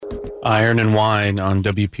Iron and Wine on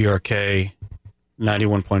WPRK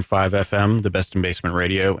 91.5 FM, the best in basement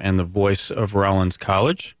radio, and the voice of Rollins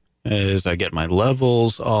College, as I get my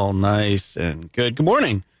levels all nice and good. Good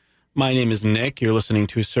morning. My name is Nick. You're listening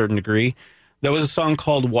to A Certain Degree. That was a song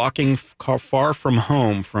called Walking Far From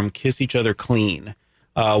Home from Kiss Each Other Clean.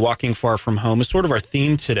 Walking Far From Home is sort of our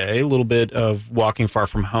theme today, a little bit of walking far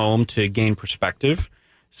from home to gain perspective.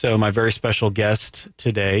 So my very special guest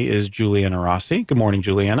today is Juliana Rossi. Good morning,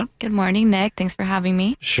 Juliana. Good morning, Nick. Thanks for having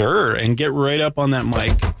me. Sure. And get right up on that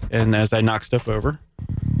mic. And as I knock stuff over.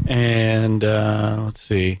 And let's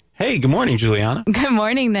see. Hey, good morning, Juliana. Good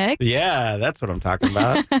morning, Nick. Yeah, that's what I'm talking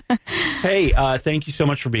about. Hey, thank you so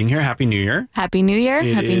much for being here. Happy New Year. Happy New Year.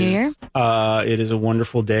 Happy New Year. It is a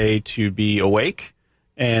wonderful day to be awake.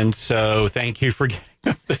 And so thank you for getting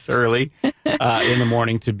up this early in the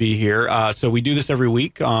morning to be here. So we do this every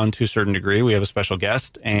week on To a Certain Degree. We have a special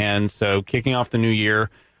guest. And so kicking off the new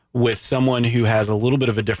year with someone who has a little bit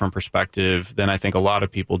of a different perspective than I think a lot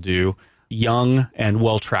of people do, young and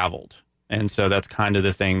well-traveled. And so that's kind of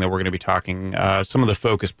the thing that we're going to be talking, some of the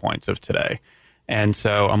focus points of today. And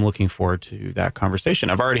so I'm looking forward to that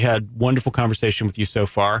conversation. I've already had wonderful conversation with you so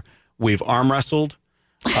far. We've arm wrestled.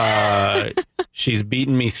 She's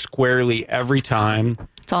beaten me squarely every time.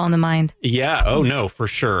 It's all in the mind. Yeah. Oh, no, for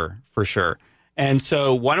sure. For sure. And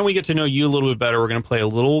so why don't we get to know you a little bit better? We're going to play a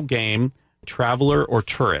little game, traveler or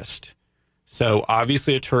tourist. So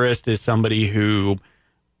obviously a tourist is somebody who,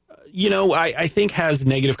 I think has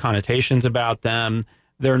negative connotations about them.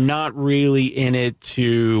 They're not really in it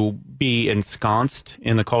to be ensconced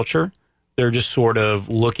in the culture. They're just sort of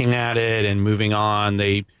looking at it and moving on.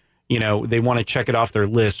 They want to check it off their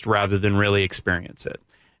list rather than really experience it.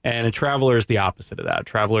 And a traveler is the opposite of that. A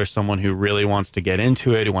traveler is someone who really wants to get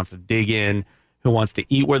into it, who wants to dig in, who wants to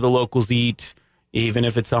eat where the locals eat, even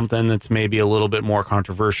if it's something that's maybe a little bit more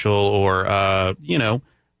controversial or,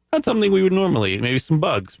 not something we would normally eat. Maybe some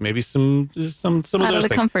bugs, maybe some of those things. Out of the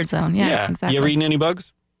comfort zone. Yeah, exactly. You ever eaten any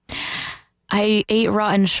bugs? I ate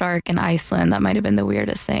rotten shark in Iceland. That might have been the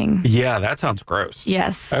weirdest thing. Yeah, that sounds gross.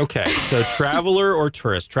 Yes. Okay, so traveler or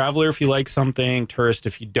tourist? Traveler if you like something, tourist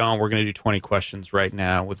if you don't. We're going to do 20 questions right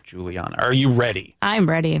now with Juliana. Are you ready? I'm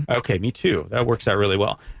ready. Okay, me too. That works out really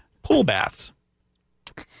well. Pool baths.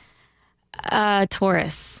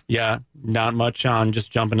 Tourists. Yeah, not much on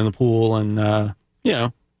just jumping in the pool and,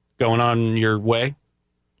 going on your way.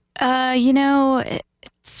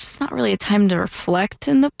 It's just not really a time to reflect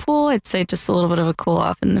in the pool. I'd say just a little bit of a cool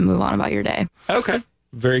off and then move on about your day. Okay.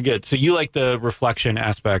 Very good. So you like the reflection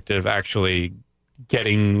aspect of actually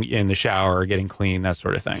getting in the shower, getting clean, that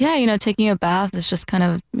sort of thing. Yeah, taking a bath is just kind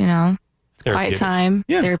of, quiet time,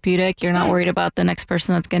 therapeutic. You're not worried about the next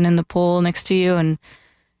person that's getting in the pool next to you and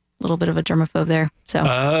a little bit of a germaphobe there. So.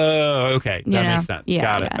 Oh, okay. That makes sense. Yeah,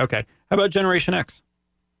 Got it. Okay. How about Generation X?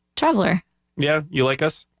 Traveler. Yeah, you like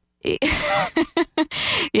us?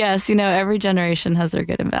 Yes, every generation has their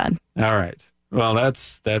good and bad. All right. Well,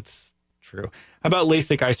 that's true. How about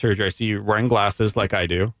LASIK eye surgery? I see you wearing glasses like I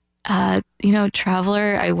do.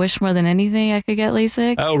 Traveler, I wish more than anything I could get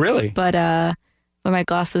LASIK. Oh, really? But my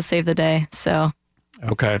glasses save the day. So.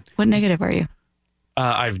 Okay. What negative are you?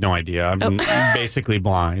 I have no idea. I'm basically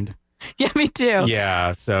blind. Yeah, me too.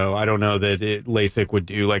 Yeah, so I don't know that LASIK would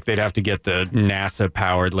do, they'd have to get the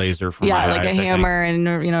NASA-powered laser from my eyes, like a hammer and,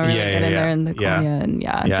 really get in there in the cornea and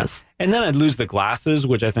just... And then I'd lose the glasses,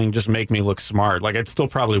 which I think just make me look smart. I'd still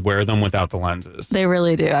probably wear them without the lenses. They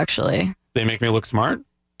really do, actually. They make me look smart?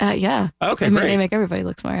 Yeah. Okay, great. They make everybody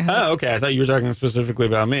look smart. Oh, okay. I thought you were talking specifically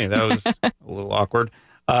about me. That was a little awkward.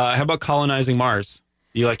 How about colonizing Mars?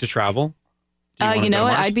 Do you like to travel? You know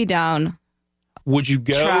what? I'd be down. Would you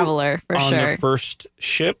go traveler for on sure the first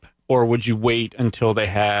ship, or would you wait until they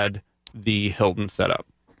had the Hilton set up?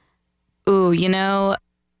 Ooh,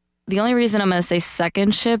 the only reason I'm going to say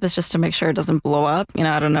second ship is just to make sure it doesn't blow up,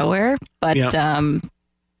 out of nowhere. But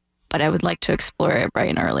I would like to explore it bright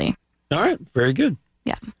and early. All right, very good.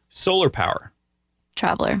 Yeah. Solar power.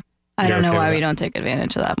 Traveler. I don't know why we don't take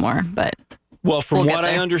advantage of that more, but well, from what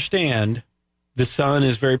I understand, the sun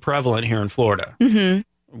is very prevalent here in Florida. Mm-hmm.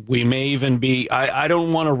 We may even be, I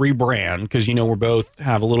don't want to rebrand because, we both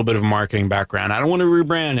have a little bit of a marketing background. I don't want to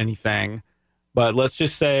rebrand anything, but let's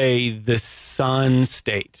just say the Sun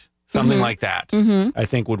State, something like that, I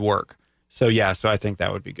think would work. So, so I think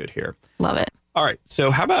that would be good here. Love it. All right.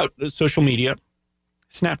 So how about social media?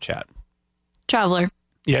 Snapchat. Traveler.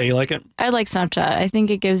 Yeah, you like it? I like Snapchat. I think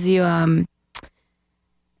it gives you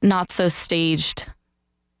not so staged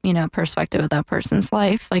perspective of that person's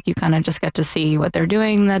life. Like you kind of just get to see what they're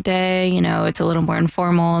doing that day. It's a little more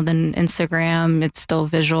informal than Instagram. It's still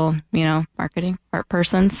visual, marketing art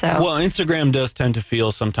person. So well, Instagram does tend to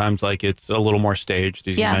feel sometimes like it's a little more staged,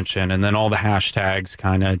 as you mentioned, and then all the hashtags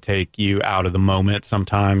kind of take you out of the moment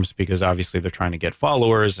sometimes because obviously they're trying to get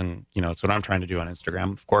followers, and it's what I'm trying to do on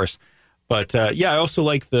Instagram, of course. But I also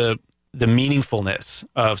like the meaningfulness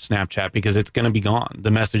of Snapchat because it's going to be gone.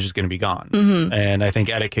 The message is going to be gone. Mm-hmm. And I think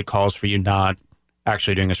etiquette calls for you not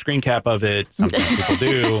actually doing a screen cap of it. Sometimes people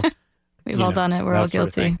do. We've all done it. We're all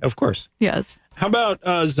guilty. Of course. Yes. How about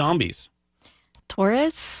zombies?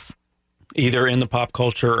 Taurus? Either in the pop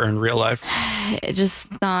culture or in real life? It's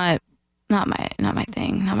just not my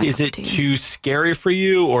thing. Not my is it too scary for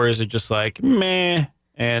you, or is it just like, meh,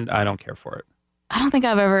 and I don't care for it? I don't think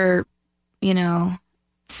I've ever,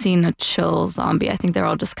 seen a chill zombie. I think they're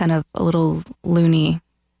all just kind of a little loony,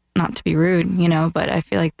 not to be rude, but I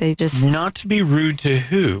feel like they just... Not to be rude to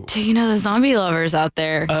who? To, the zombie lovers out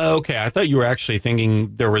there. Okay, I thought you were actually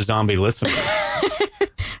thinking there were zombie listeners.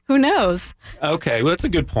 Who knows? Okay, well, that's a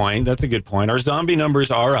good point. Our zombie numbers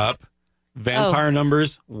are up. Vampire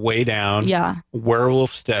numbers way down. Yeah.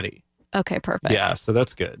 Werewolf steady. Okay, perfect. Yeah, so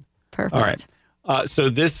that's good. Perfect. All right. So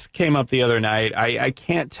this came up the other night. I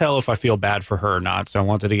can't tell if I feel bad for her or not, so I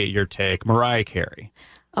wanted to get your take. Mariah Carey.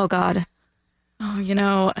 Oh, God.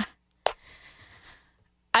 Oh,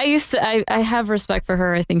 I have respect for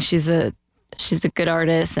her. I think she's a good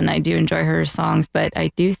artist, and I do enjoy her songs, but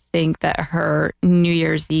I do think that her New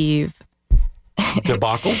Year's Eve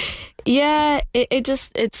debacle? Yeah,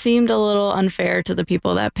 it seemed a little unfair to the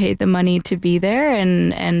people that paid the money to be there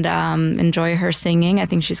and enjoy her singing. I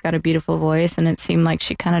think she's got a beautiful voice, and it seemed like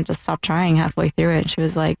she kind of just stopped trying halfway through it. She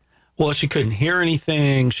was like, well, she couldn't hear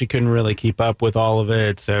anything. She couldn't really keep up with all of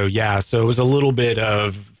it. So it was a little bit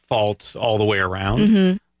of fault all the way around.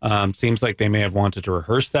 Mm-hmm. Seems like they may have wanted to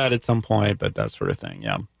rehearse that at some point, but that sort of thing.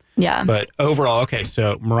 Yeah. Yeah. But overall, okay,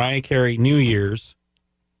 so Mariah Carey, New Year's,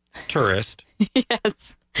 tourist.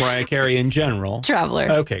 Yes. Mariah Carey in general. Traveler.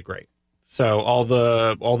 Okay, great. So all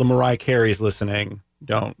the Mariah Careys listening,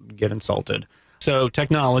 don't get insulted. So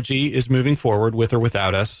technology is moving forward with or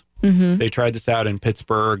without us. Mm-hmm. They tried this out in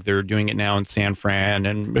Pittsburgh. They're doing it now in San Fran,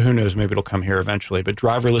 and who knows, maybe it'll come here eventually. But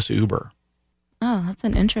driverless Uber. Oh, that's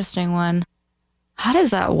an interesting one. How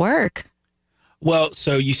does that work? Well,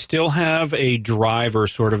 so you still have a driver,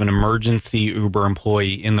 sort of an emergency Uber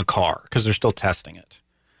employee in the car because they're still testing it.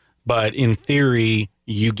 But in theory,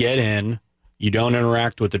 you get in, you don't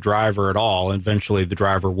interact with the driver at all. Eventually, the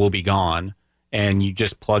driver will be gone, and you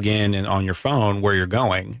just plug in on your phone where you're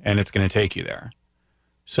going, and it's going to take you there.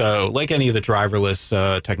 So like any of the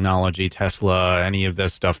driverless technology, Tesla, any of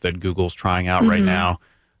this stuff that Google's trying out right now,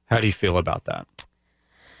 how do you feel about that?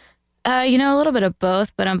 A little bit of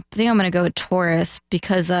both, but I think I'm going to go with Taurus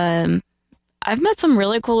because I've met some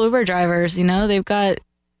really cool Uber drivers. They've got...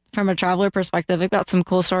 From a traveler perspective, they've got some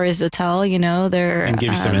cool stories to tell, they're... And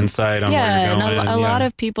give you some insight on where you're going. And a lot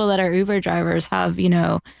of people that are Uber drivers have,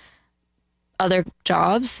 other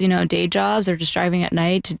jobs, day jobs, or just driving at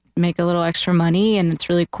night to make a little extra money. And it's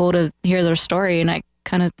really cool to hear their story. And I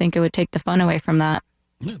kind of think it would take the fun away from that.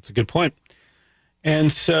 That's a good point.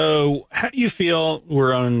 And so how do you feel?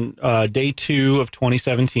 We're on day 2 of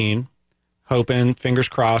 2017. Hoping, fingers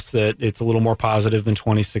crossed, that it's a little more positive than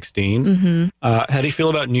 2016. Mm-hmm. How do you feel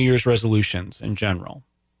about New Year's resolutions in general?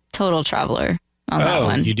 Total traveler on that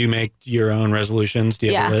one. You do make your own resolutions? Do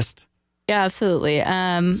you have a list? Yeah, absolutely.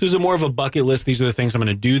 So is it more of a bucket list? These are the things I'm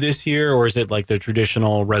going to do this year? Or is it like the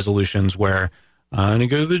traditional resolutions where I'm going to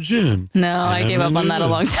go to the gym? No, I gave up on that a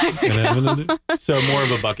long time ago. So more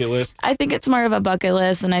of a bucket list? I think it's more of a bucket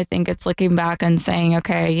list. And I think it's looking back and saying,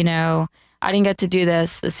 okay, I didn't get to do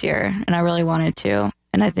this year, and I really wanted to.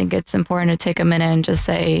 And I think it's important to take a minute and just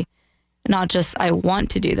say, not just I want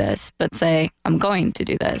to do this, but say I'm going to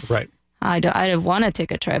do this. Right. I want to take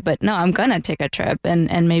a trip, but no, I'm going to take a trip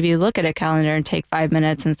and maybe look at a calendar and take 5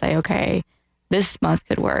 minutes and say, okay, this month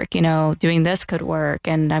could work, doing this could work.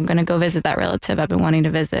 And I'm going to go visit that relative I've been wanting to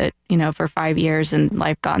visit, for 5 years, and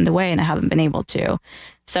life got in the way and I haven't been able to.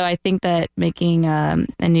 So I think that making a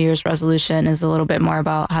New Year's resolution is a little bit more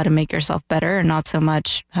about how to make yourself better and not so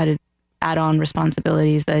much how to add on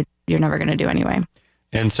responsibilities that you're never going to do anyway.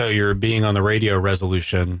 And so your being on the radio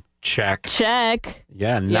resolution, check.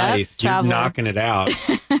 Yeah, nice. Yep, you're knocking it out.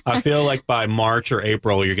 I feel like by March or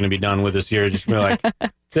April, you're going to be done with this year. Just be like,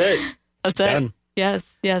 that's it. That's done. It.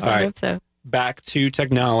 Yes, I hope so. Back to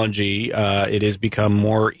technology. It has become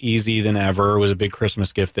more easy than ever. It was a big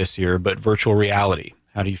Christmas gift this year, but virtual reality.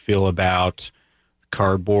 How do you feel about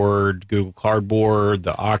Cardboard, Google Cardboard,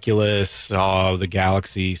 the Oculus, all the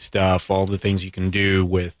Galaxy stuff, all the things you can do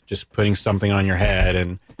with just putting something on your head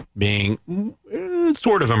and being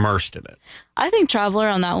sort of immersed in it. I think Traveler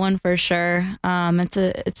on that one for sure.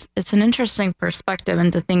 It's an interesting perspective,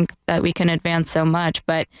 and to think that we can advance so much.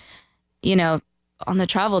 But on the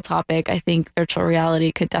travel topic, I think virtual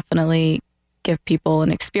reality could definitely give people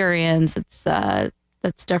an experience. It's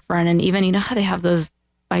that's different, and even how they have those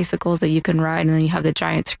bicycles that you can ride, and then you have the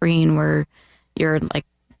giant screen where you're like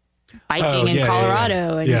biking in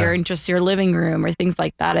Colorado, and you're in just your living room or things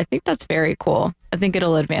like that. I think that's very cool. I think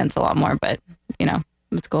it'll advance a lot more, but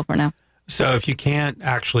it's cool for now. So if you can't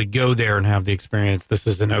actually go there and have the experience, this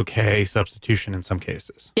is an okay substitution in some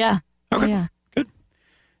cases. Yeah. Okay. Yeah. Good.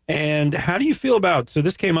 And how do you feel about, so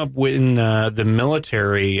this came up in the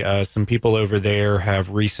military. Some people over there have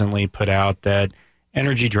recently put out that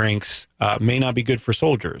energy drinks may not be good for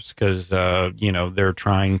soldiers because, they're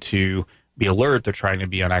trying to be alert. They're trying to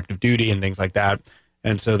be on active duty and things like that.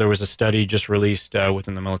 And so there was a study just released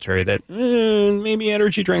within the military that maybe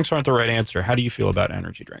energy drinks aren't the right answer. How do you feel about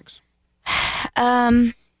energy drinks?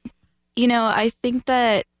 I think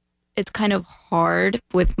that it's kind of hard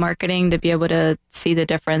with marketing to be able to see the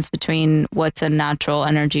difference between what's a natural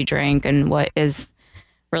energy drink and what is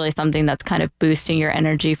really something that's kind of boosting your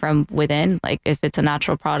energy from within. Like if it's a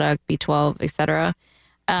natural product, B12, etc.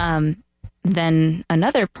 Then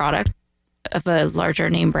another product of a larger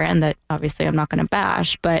name brand that obviously I'm not going to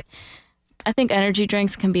bash, but I think energy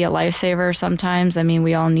drinks can be a lifesaver sometimes. I mean,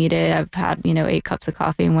 we all need it. I've had, 8 cups of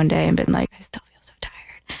coffee in one day and been like, I still feel so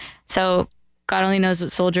tired. So God only knows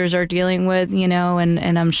what soldiers are dealing with,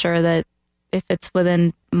 and I'm sure that if it's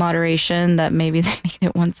within moderation, that maybe they need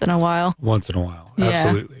it once in a while. Once in a while.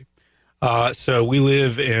 Absolutely. Yeah. So we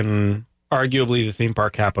live in arguably the theme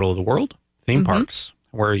park capital of the world, theme parks.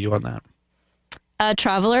 Where are you on that?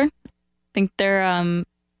 Traveler. I think they're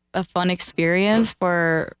a fun experience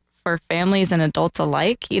for families and adults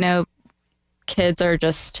alike. Kids are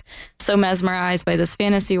just so mesmerized by this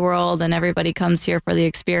fantasy world, and everybody comes here for the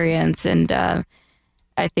experience. And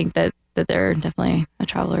I think that they're definitely a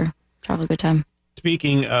travel good time.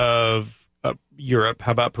 Speaking of Europe,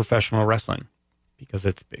 how about professional wrestling? Because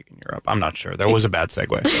it's big in Europe. I'm not sure. That was a bad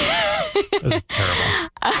segue. This is terrible.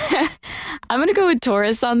 I'm going to go with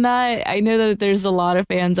tourists on that. I know that there's a lot of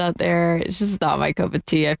fans out there. It's just not my cup of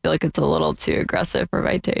tea. I feel like it's a little too aggressive for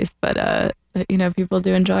my taste, but people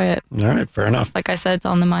do enjoy it. All right, fair enough. Like I said, it's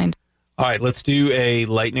on the mind. All right, let's do a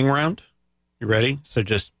lightning round. You ready? So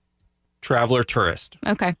just traveler, tourist.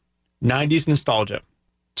 Okay. 90s nostalgia.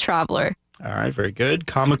 Traveler. All right, very good.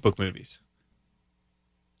 Comic book movies.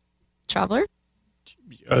 Traveler.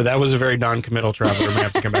 Oh, that was a very non-committal traveler. I may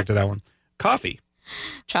have to come back to that one. Coffee.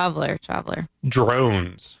 Traveler.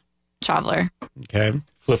 Drones. Traveler. Okay.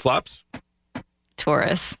 Flip-flops.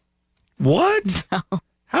 Tourist. What? No.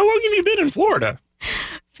 How long have you been in Florida?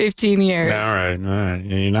 15 years. All right.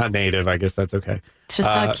 You're not native. I guess that's okay. It's just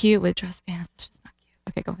not cute with dress pants. It's just not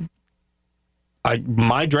cute. Okay, go on.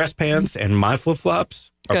 My dress pants and my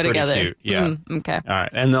flip-flops are go pretty together. cute. Yeah. Okay. All right.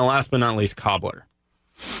 And then last but not least, cobbler.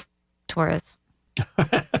 Taurus.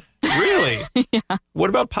 Really? Yeah. What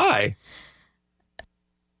about pie?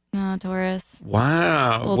 No, Taurus.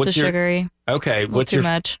 Wow. A little too sugary. Okay. What's too your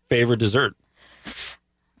much. favorite dessert?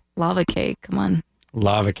 Lava cake. Come on.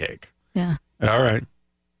 Lava cake. Yeah. All right.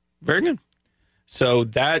 Very good. So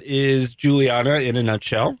that is Juliana in a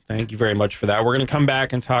nutshell. Thank you very much for that. We're going to come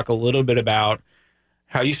back and talk a little bit about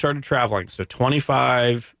how you started traveling. So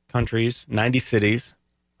 25 countries, 90 cities,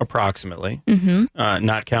 approximately.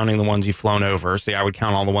 Not counting the ones you've flown over. See, I would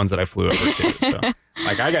count all the ones that I flew over to. So,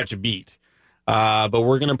 I got you beat. But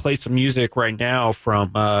we're going to play some music right now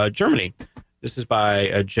from Germany. This is by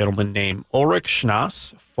a gentleman named Ulrich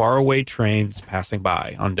Schnaas, Faraway Trains Passing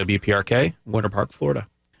By on WPRK, Winter Park, Florida.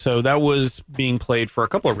 So that was being played for a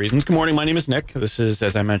couple of reasons. Good morning. My name is Nick. This is,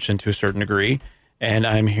 as I mentioned, to a certain degree. And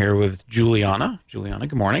I'm here with Juliana. Juliana,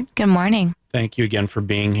 good morning. Good morning. Thank you again for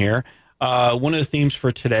being here. One of the themes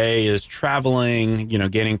for today is traveling,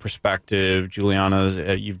 gaining perspective. Juliana's,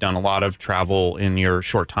 you've done a lot of travel in your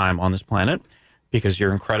short time on this planet because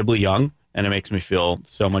you're incredibly young, and it makes me feel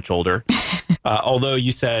so much older. Although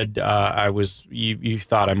you said you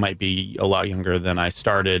thought I might be a lot younger than I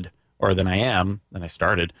started, or than I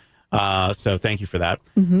started. So thank you for that.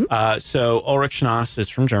 So Ulrich Schnaas is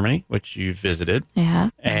from Germany, which you visited. Yeah.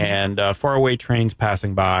 And Faraway Trains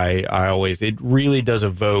Passing By, it really does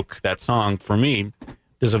evoke, that song for me,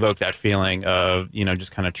 does evoke that feeling of,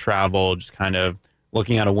 just kind of travel, just kind of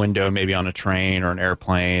looking out a window, maybe on a train or an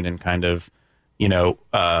airplane, and kind of,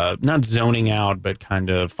 not zoning out, but kind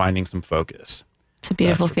of finding some focus. It's a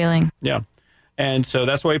beautiful feeling. Yeah. And so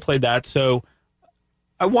that's why I played that. So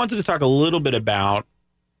I wanted to talk a little bit about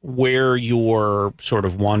where your sort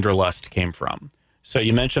of wanderlust came from. So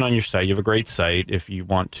you mentioned on your site, you have a great site. If you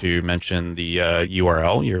want to mention the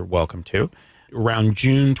URL, you're welcome to. Around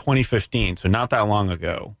June 2015, so not that long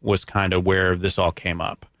ago, was kind of where this all came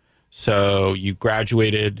up. So you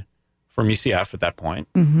graduated from UCF at that point.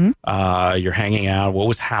 Mm-hmm. You're hanging out. What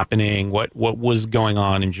was happening? What was going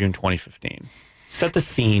on in June 2015? Set the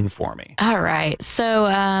scene for me. All right. So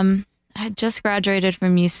I had just graduated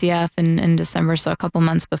from UCF in December, so a couple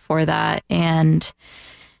months before that. And,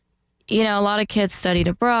 you know, a lot of kids studied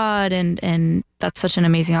abroad, and that's such an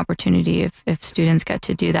amazing opportunity if students get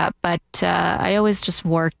to do that. But I always just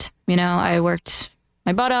worked, you know, I worked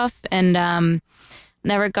my butt off and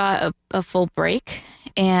never got a full break.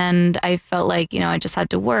 And I felt like, you know, I just had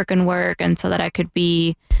to work and so that I could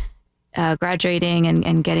be graduating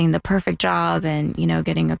and getting the perfect job and, you know,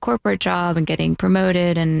 getting a corporate job and getting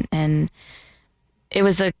promoted. And it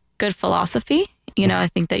was a good philosophy. You know, I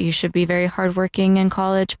think that you should be very hardworking in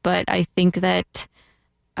college, but I think that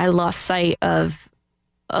I lost sight of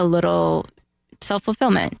a little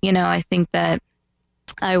self-fulfillment. You know, I think that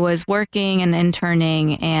I was working and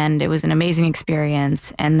interning, and it was an amazing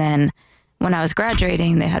experience. And then when I was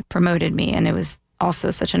graduating, they had promoted me, and it was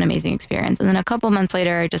also such an amazing experience. And then a couple months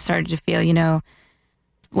later, I just started to feel, you know,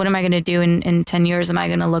 what am I going to do in 10 years? Am I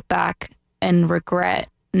going to look back and regret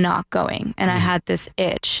not going? And I had this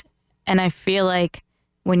itch. And I feel like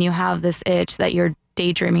when you have this itch that you're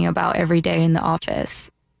daydreaming about every day in the office,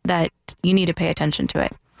 that you need to pay attention to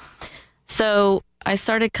it. So I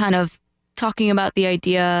started kind of talking about the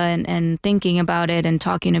idea and thinking about it and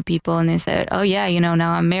talking to people, and they said, oh yeah, you know,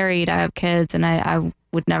 now I'm married, I have kids, and I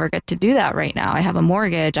would never get to do that right now. I have a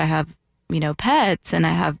mortgage, I have, you know, pets, and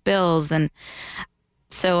I have bills. And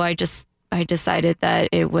so I decided that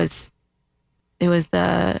it was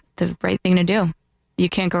the right thing to do. You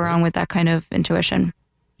can't go wrong with that kind of intuition.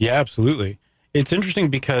 Yeah, absolutely. It's interesting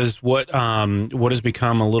because what has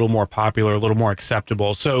become a little more popular, a little more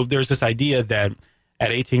acceptable. So there's this idea that at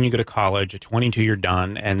 18, you go to college, at 22, you're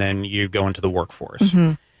done, and then you go into the workforce.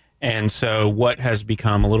 Mm-hmm. And so what has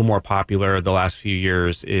become a little more popular the last few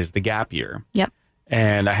years is the gap year. Yep.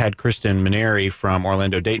 And I had Kristen Maneri from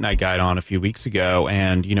Orlando Date Night Guide on a few weeks ago,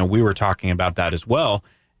 and, you know, we were talking about that as well.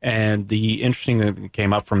 And the interesting thing that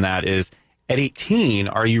came up from that is, at 18,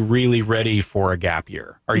 are you really ready for a gap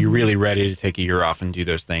year? Are you really ready to take a year off and do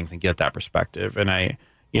those things and get that perspective? And I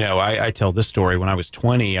tell this story. When I was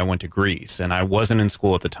 20, I went to Greece, and I wasn't in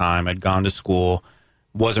school at the time. I'd gone to school,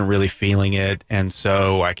 wasn't really feeling it. And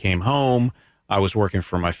so I came home. I was working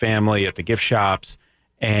for my family at the gift shops,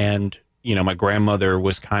 and, you know, my grandmother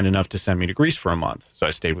was kind enough to send me to Greece for a month. So I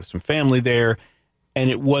stayed with some family there. And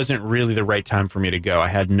it wasn't really the right time for me to go. I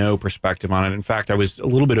had no perspective on it. In fact, I was a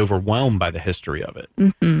little bit overwhelmed by the history of it.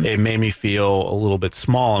 Mm-hmm. It made me feel a little bit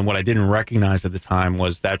small. And what I didn't recognize at the time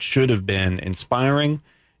was that should have been inspiring.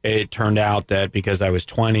 It turned out that because I was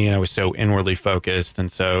 20 and I was so inwardly focused and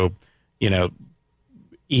so, you know,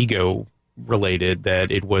 ego related, that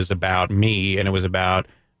it was about me, and it was about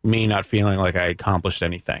me not feeling like I accomplished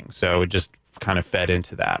anything. So it just kind of fed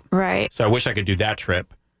into that. Right. So I wish I could do that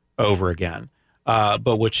trip over again.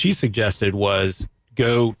 But what she suggested was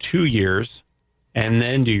go 2 years and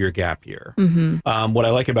then do your gap year. Mm-hmm. What I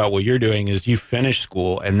like about what you're doing is you finished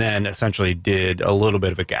school and then essentially did a little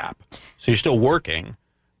bit of a gap. So you're still working,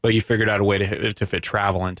 but you figured out a way to fit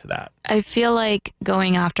travel into that. I feel like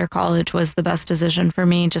going after college was the best decision for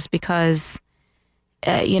me, just because,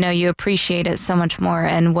 you know, you appreciate it so much more.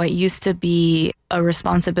 And what used to be a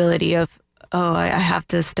responsibility of, oh, I have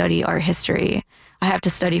to study art history, I have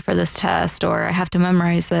to study for this test, or I have to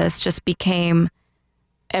memorize this, just became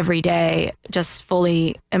every day, just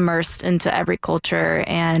fully immersed into every culture.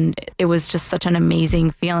 And it was just such an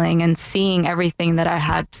amazing feeling, and seeing everything that I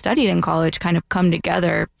had studied in college kind of come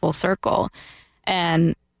together full circle.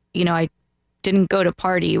 And, you know, I didn't go to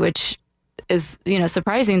party, which is, you know,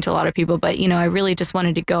 surprising to a lot of people, but, you know, I really just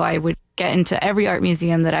wanted to go. I would get into every art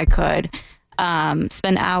museum that I could,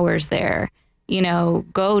 spend hours there, you know,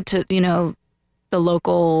 go to, you know, the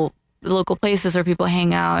local places where people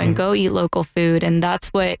hang out and go eat local food. And that's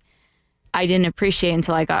what I didn't appreciate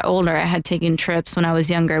until I got older. I had taken trips when I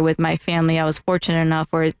was younger with my family. I was fortunate enough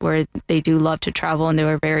where they do love to travel, and they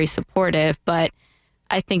were very supportive. But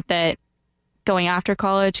I think that going after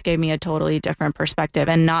college gave me a totally different perspective,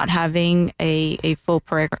 and not having a full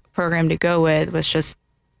program to go with was just,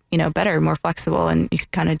 you know, better, more flexible, and you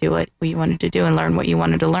could kind of do what you wanted to do and learn what you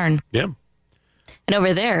wanted to learn. Yeah. And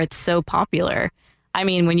over there, it's so popular. I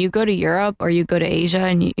mean, when you go to Europe or you go to Asia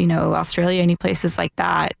and, you know, Australia, any places like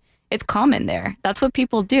that, it's common there. That's what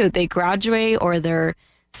people do. They graduate or they're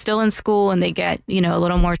still in school and they get, you know, a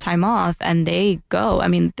little more time off and they go. I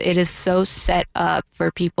mean, it is so set up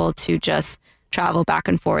for people to just travel back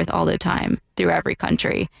and forth all the time through every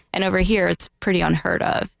country. And over here, it's pretty unheard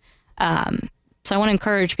of. So I want to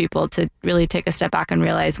encourage people to really take a step back and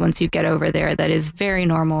realize once you get over there, that is very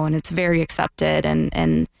normal and it's very accepted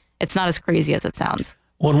and it's not as crazy as it sounds.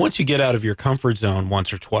 Well, and once you get out of your comfort zone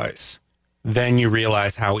once or twice, then you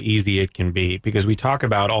realize how easy it can be, because we talk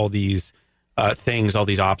about all these things, all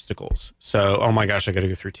these obstacles. So, oh my gosh, I got to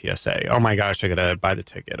go through TSA. Oh my gosh, I got to buy the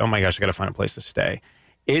ticket. Oh my gosh, I got to find a place to stay.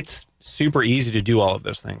 It's super easy to do all of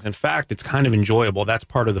those things. In fact, it's kind of enjoyable. That's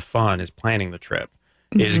part of the fun, is planning the trip,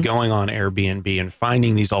 is going on Airbnb and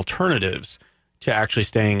finding these alternatives to actually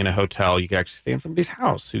staying in a hotel. You can actually stay in somebody's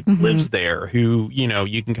house who lives there, who, you know,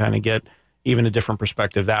 you can kind of get even a different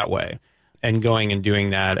perspective that way, and going and doing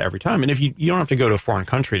that every time. And if you don't have to go to a foreign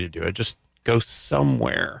country to do it, just go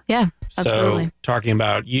somewhere. Yeah, absolutely. So talking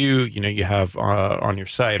about you know, you have on your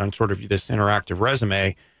site, on sort of this interactive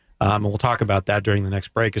resume, and we'll talk about that during the next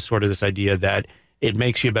break, is sort of this idea that it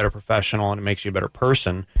makes you a better professional and it makes you a better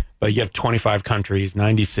person. But you have 25 countries,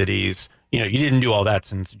 90 cities. You know, you didn't do all that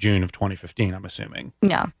since June of 2015, I'm assuming.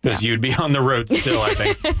 No. Because you'd be on the road still, I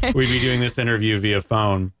think. We'd be doing this interview via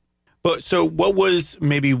phone. But so what was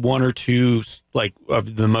maybe one or two, like,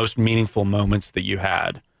 of the most meaningful moments that you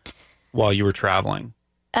had while you were traveling?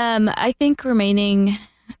 I think remaining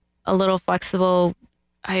a little flexible.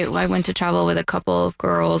 I went to travel with a couple of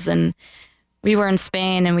girls and we were in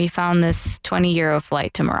Spain and we found this 20-euro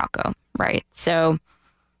flight to Morocco, right? So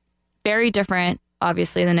very different,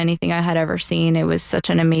 obviously, than anything I had ever seen. It was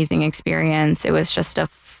such an amazing experience. It was just a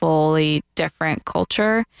fully different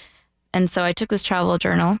culture. And so I took this travel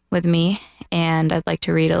journal with me, and I'd like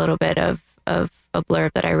to read a little bit of a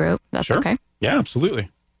blurb that I wrote. That's Sure. okay? Yeah, absolutely.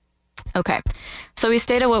 Okay. So we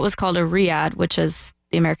stayed at what was called a riad, which is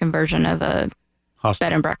the American version of a Hostel.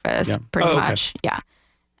 bed and breakfast, pretty much. Yeah.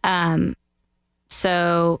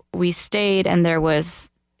 So we stayed, and it was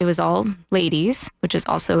all ladies, which is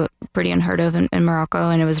also pretty unheard of in Morocco.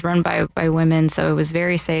 And it was run by women. So it was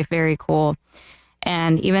very safe, very cool.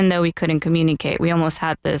 And even though we couldn't communicate, we almost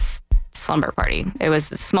had this slumber party. It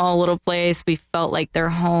was a small little place. We felt like their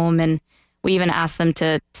home. And we even asked them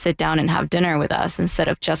to sit down and have dinner with us instead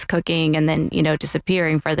of just cooking and then, you know,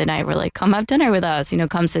 disappearing for the night. We're like, come have dinner with us, you know,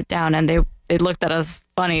 come sit down. And they looked at us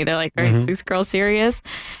funny. They're like, are these girls serious?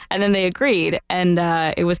 And then they agreed. And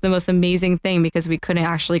it was the most amazing thing, because we couldn't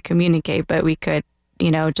actually communicate, but we could,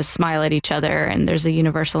 you know, just smile at each other. And there's a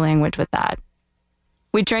universal language with that.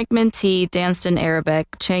 We drank mint tea, danced in Arabic,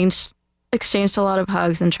 exchanged a lot of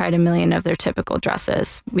hugs, and tried a million of their typical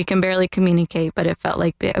dresses. We can barely communicate, but it felt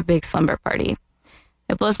like a big slumber party.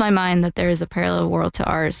 It blows my mind that there is a parallel world to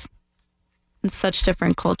ours in such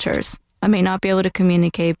different cultures. I may not be able to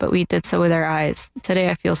communicate, but we did so with our eyes. Today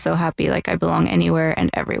I feel so happy, like I belong anywhere and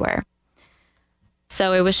everywhere.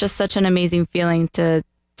 So it was just such an amazing feeling to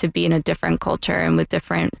be in a different culture and with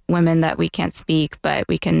different women that we can't speak, but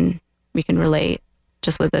we can relate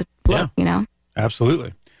just with a look, you know?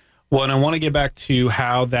 Absolutely. Well, and I want to get back to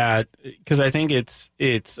how that, because I think it's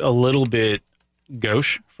a little bit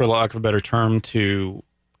gauche, for lack of a better term, to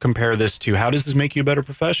compare this to how does this make you a better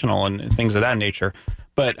professional and things of that nature.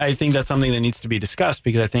 But I think that's something that needs to be discussed,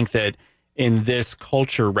 because I think that in this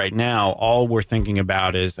culture right now, all we're thinking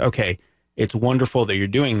about is, okay, it's wonderful that you're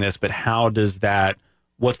doing this, but how does that,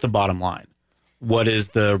 what's the bottom line? What is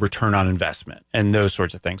the return on investment? And those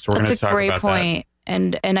sorts of things. So we're going to talk about that. That's a great point.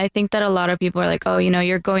 And I think that a lot of people are like, oh, you know,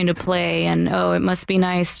 you're going to play, and oh, it must be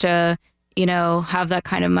nice to, you know, have that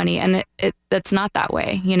kind of money. And it's not that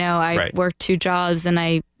way. You know, I worked 2 jobs, and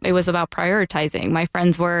it was about prioritizing. My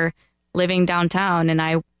friends were living downtown, and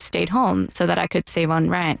I stayed home so that I could save on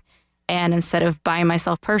rent. And instead of buying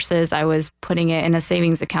myself purses, I was putting it in a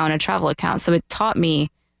savings account, a travel account. So it taught me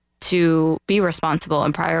to be responsible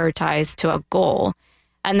and prioritize to a goal.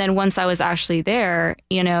 And then once I was actually there,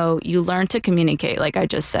 you know, you learn to communicate, like I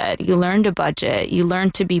just said. You learn to budget. You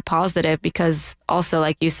learn to be positive, because also,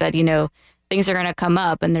 like you said, you know, things are going to come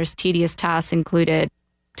up and there's tedious tasks included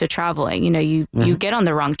to traveling. You know, you get on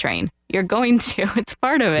the wrong train. You're going to. It's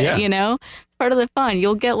part of it, you know? It's part of the fun.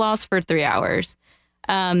 You'll get lost for 3 hours.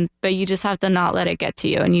 But you just have to not let it get to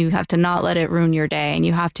you, and you have to not let it ruin your day, and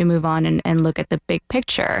you have to move on and look at the big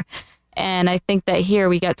picture. And I think that here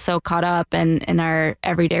we get so caught up in our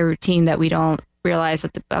everyday routine that we don't realize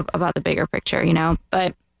about the bigger picture, you know?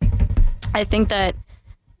 But I think that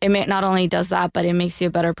it not only does that, but it makes you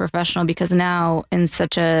a better professional, because now in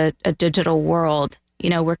such a digital world,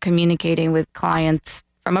 we're communicating with clients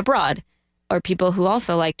from abroad or people who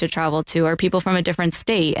also like to travel to, or people from a different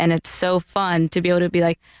state. And it's so fun to be able to be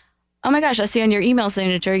like, oh my gosh, I see on your email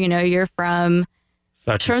signature, you're from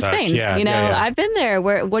Spain. Yeah, I've been there.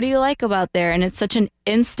 What do you like about there? And it's such an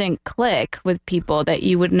instant click with people that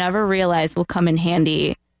you would never realize will come in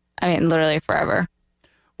handy. I mean, literally forever.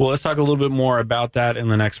 Well, let's talk a little bit more about that in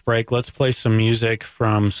the next break. Let's play some music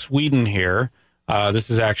from Sweden here. This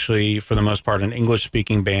is actually, for the most part, an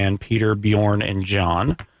English-speaking band, Peter, Bjorn, and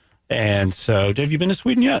John. And so, have you been to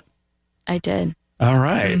Sweden yet? I did. All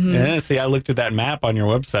right. Mm-hmm. Yeah, see, I looked at that map on your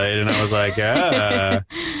website and I was like,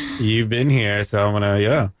 you've been here. So I'm going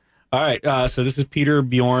to, All right. So this is Peter,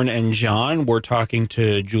 Bjorn, and John. We're talking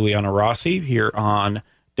to Juliana Rossi here on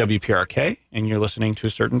WPRK, and you're listening to A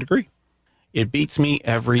Certain Degree. It beats me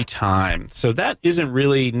every time. So that isn't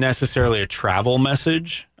really necessarily a travel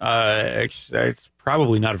message. It's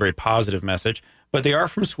probably not a very positive message, but they are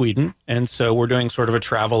from Sweden. And so we're doing sort of a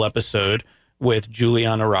travel episode with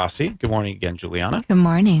Juliana Rossi. Good morning again, Juliana. Good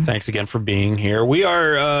morning. Thanks again for being here. We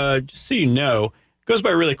are, just so you know, it goes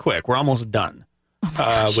by really quick. We're almost done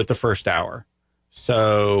with the first hour.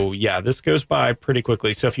 So, yeah, this goes by pretty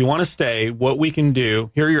quickly. So if you want to stay, what we can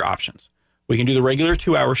do, here are your options. We can do the regular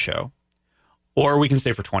 2-hour show, or we can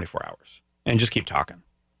stay for 24 hours and just keep talking.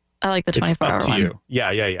 I like the 24-hour one. It's up to you.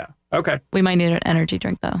 Yeah. Okay. We might need an energy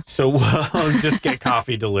drink, though. So we'll just get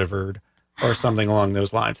coffee delivered or something along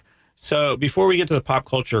those lines. So before we get to the pop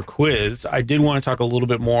culture quiz, I did want to talk a little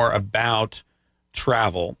bit more about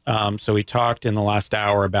travel. So we talked in the last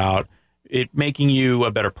hour about it making you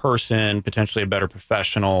a better person, potentially a better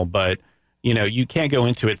professional, but you can't go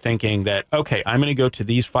into it thinking that, okay, I'm going to go to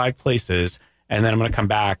these 5 places and then I'm going to come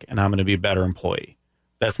back and I'm going to be a better employee.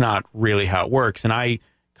 That's not really how it works. And I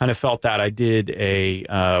kind of felt that. I did a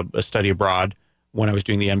study abroad when I was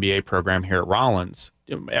doing the MBA program here at Rollins.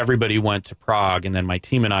 Everybody went to Prague, and then my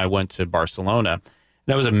team and I went to Barcelona.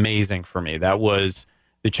 That was amazing for me. That was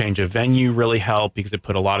the change of venue really helped because it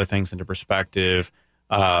put a lot of things into perspective.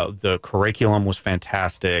 The curriculum was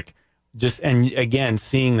fantastic. And again,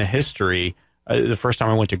 seeing the history, the first time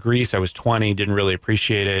I went to Greece, I was 20, didn't really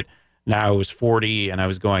appreciate it. Now I was 40 and I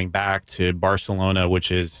was going back to Barcelona,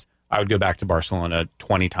 I would go back to Barcelona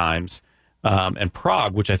 20 times. And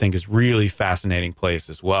Prague, which I think is really fascinating place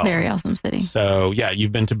as well. Very awesome city. So, yeah,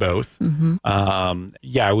 you've been to both. Mm-hmm.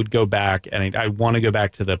 I would go back, and I want to go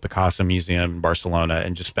back to the Picasso Museum in Barcelona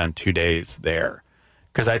and just spend 2 days there.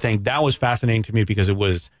 Because I think that was fascinating to me because it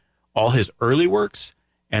was all his early works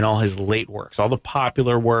and all his late works, all the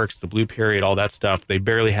popular works, the Blue Period, all that stuff. They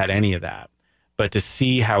barely had any of that. But to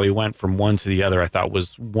see how he went from one to the other, I thought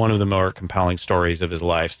was one of the more compelling stories of his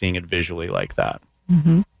life, seeing it visually like that.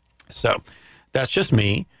 Mm-hmm. So that's just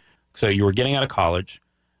me. So you were getting out of college,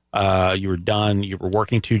 you were done, you were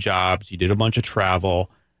working 2 jobs, you did a bunch of travel.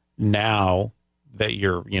 Now that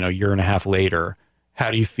you're, year and a half later, how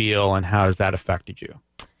do you feel and how has that affected you?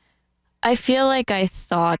 I feel like I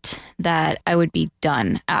thought that I would be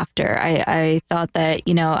done after. I thought that,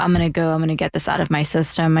 I'm going to get this out of my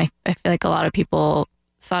system. I feel like a lot of people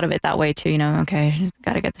thought of it that way too, okay, she's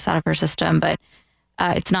got to get this out of her system, but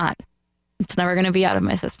it's not. It's never going to be out of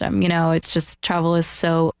my system. It's just travel is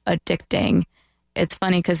so addicting. It's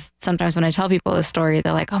funny because sometimes when I tell people this story,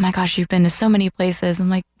 they're like, oh my gosh, you've been to so many places. I'm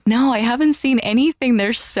like, no, I haven't seen anything.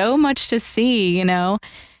 There's so much to see,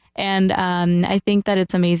 And I think that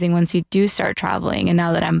it's amazing once you do start traveling. And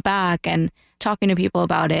now that I'm back and talking to people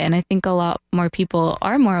about it, and I think a lot more people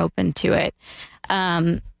are more open to it,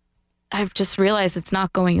 I've just realized it's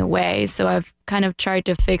not going away. So I've kind of tried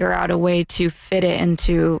to figure out a way to fit it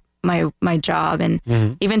into my job, and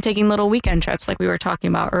even taking little weekend trips like we were talking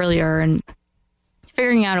about earlier, and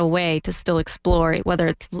figuring out a way to still explore,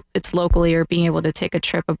 whether it's locally or being able to take a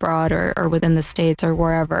trip abroad or within the States or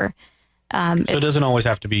wherever. So it doesn't always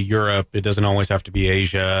have to be Europe. It doesn't always have to be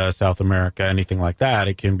Asia, South America, anything like that.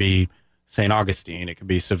 It can be St. Augustine. It could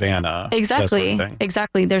be Savannah. Exactly. That sort of thing.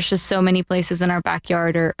 Exactly. There's just so many places in our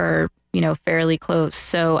backyard or fairly close.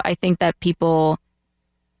 So I think that people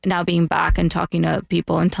now being back and talking to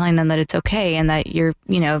people and telling them that it's okay and that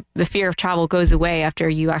the fear of travel goes away after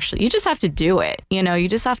you just have to do it. You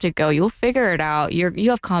just have to go. You'll figure it out. You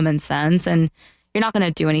have common sense, and you're not going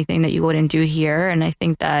to do anything that you wouldn't do here. And I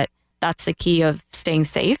think that that's the key of staying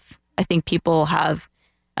safe. I think people have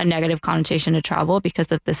a negative connotation to travel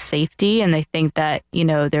because of the safety, and they think that,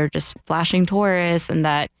 they're just flashing tourists and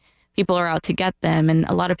that people are out to get them. And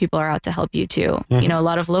a lot of people are out to help you too. Mm-hmm. A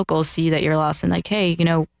lot of locals see that you're lost and like, hey,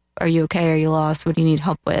 are you okay? Are you lost? What do you need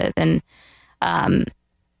help with? And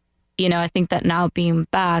I think that now being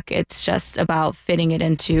back, it's just about fitting it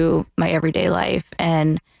into my everyday life.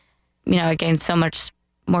 And, I gained so much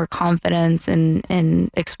more confidence in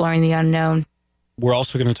exploring the unknown. We're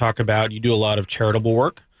also going to talk about, you do a lot of charitable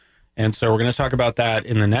work. And so we're going to talk about that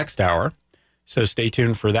in the next hour. So stay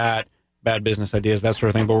tuned for that, bad business ideas, that sort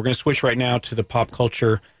of thing. But we're going to switch right now to the pop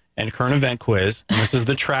culture and current event quiz. And this is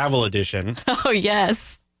the travel edition. Oh,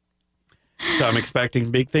 yes. So I'm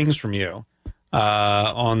expecting big things from you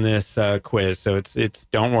on this quiz. So it's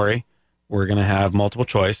don't worry. We're going to have multiple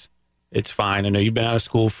choice. It's fine. I know you've been out of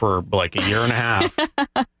school for like a year and a half.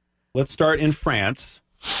 Let's start in France.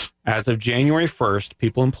 As of January 1st,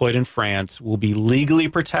 people employed in France will be legally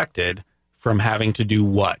protected from having to do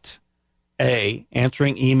what? A,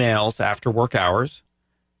 answering emails after work hours.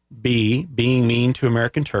 B, being mean to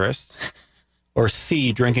American tourists. Or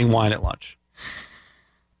C, drinking wine at lunch.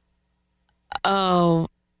 Oh,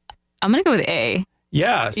 I'm going to go with A.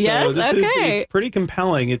 Yeah, so yes? this Okay. it's pretty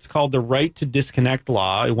compelling. It's called the Right to Disconnect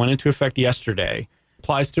Law. It went into effect yesterday.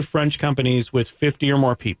 Applies to French companies with 50 or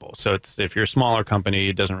more people. So it's if you're a smaller company,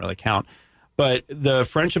 it doesn't really count. But the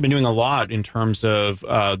French have been doing a lot in terms of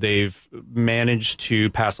they've managed to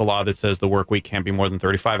pass a law that says the work week can't be more than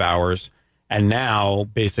 35 hours. And now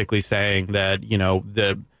basically saying that,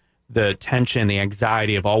 the tension, the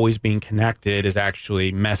anxiety of always being connected is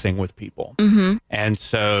actually messing with people. Mm-hmm. And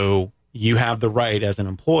so you have the right as an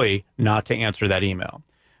employee not to answer that email,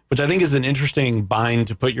 which I think is an interesting bind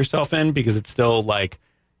to put yourself in, because it's still like,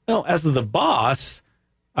 as the boss,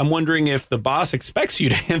 I'm wondering if the boss expects you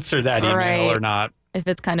to answer that email or not. If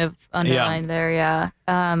it's kind of underlined there, yeah.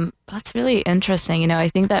 That's really interesting. I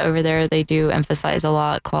think that over there they do emphasize a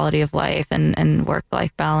lot quality of life and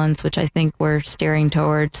work-life balance, which I think we're steering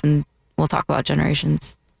towards, and we'll talk about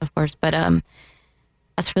generations, of course. But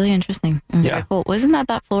that's really interesting. And very cool. Wasn't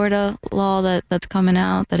that Florida law that's coming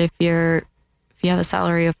out that if you have a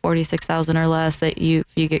salary of 46,000 or less, that if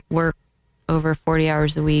you get work over 40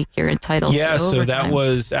 hours a week, you're entitled to overtime? So that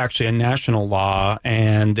was actually a national law,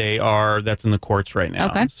 and that's in the courts right now.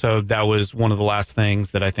 Okay. So that was one of the last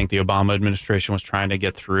things that I think the Obama administration was trying to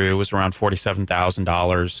get through, was around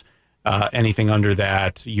 $47,000. Anything under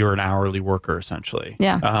that, you're an hourly worker, essentially.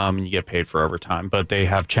 Yeah. And you get paid for overtime. But they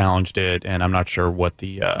have challenged it, and I'm not sure what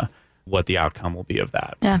the outcome will be of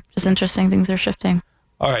that. Yeah, just interesting. Things are shifting.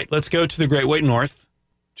 All right, let's go to the Great White North.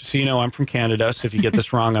 Just so you know, I'm from Canada, so if you get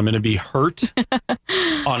this wrong, I'm going to be hurt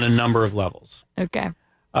on a number of levels. Okay.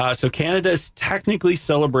 So Canada is technically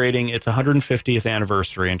celebrating its 150th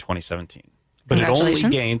anniversary in 2017. But it only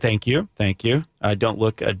gained, thank you. Don't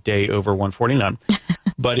look a day over 149.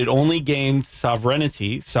 But it only gained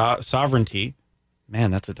sovereignty,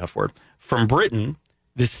 man, that's a tough word, from Britain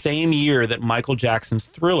the same year that Michael Jackson's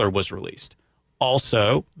Thriller was released.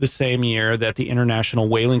 Also, the same year that the International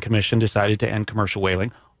Whaling Commission decided to end commercial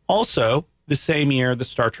whaling. Also, the same year the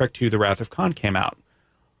Star Trek II, The Wrath of Khan came out.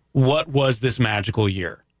 What was this magical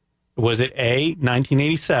year? Was it A,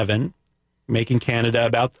 1987, making Canada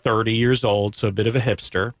about 30 years old, so a bit of a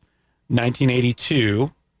hipster?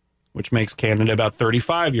 1982, which makes Canada about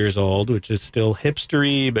 35 years old, which is still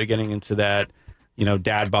hipstery, but getting into that,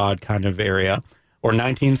 dad bod kind of area. Or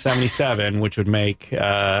 1977, which would make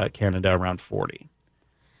Canada around 40.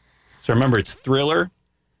 So remember, it's Thriller,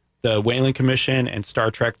 the Whaling Commission, and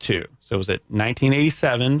Star Trek II. So was it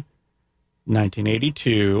 1987,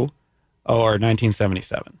 1982, or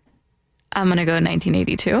 1977? I'm going to go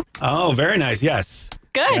 1982. Oh, very nice. Yes.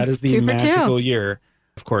 Good. That is the magical year.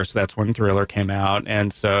 Of course, that's when Thriller came out.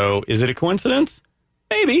 And so is it a coincidence?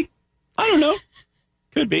 Maybe. I don't know.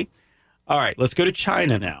 Could be. All right, let's go to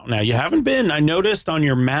China now. Now, you haven't been, I noticed on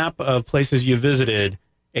your map of places you visited,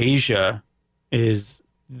 Asia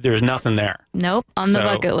there's nothing there. Nope, on the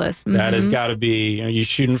bucket list. Mm-hmm. That has got to be, are you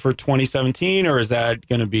shooting for 2017, or is that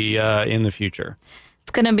going to be in the future?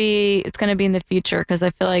 It's going to be in the future, because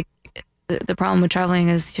I feel like the problem with traveling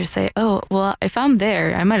is you say, oh, well, if I'm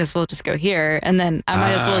there, I might as well just go here. And then I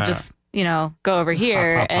might as well just, go over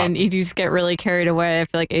here. And you just get really carried away. I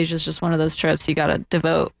feel like Asia's just one of those trips you got to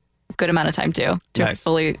devote good amount of time to nice.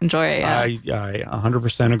 Fully enjoy it. Yeah. I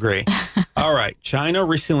 100% agree. All right. China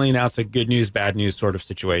recently announced a good news, bad news sort of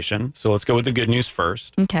situation. So let's go with the good news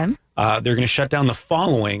first. Okay. They're going to shut down the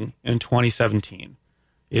following in 2017.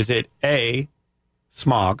 Is it A,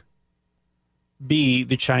 smog, B,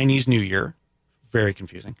 the Chinese New Year, very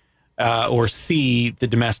confusing, or C, the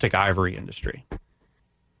domestic ivory industry?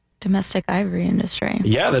 Domestic ivory industry.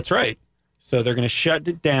 Yeah, that's right. So they're going to shut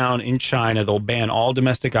it down in China. They'll ban all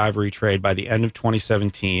domestic ivory trade by the end of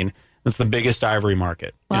 2017. It's the biggest ivory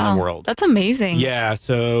market in the world. That's amazing. Yeah.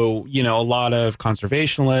 So, a lot of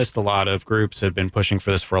conservationists, a lot of groups have been pushing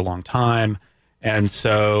for this for a long time. And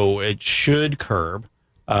so it should curb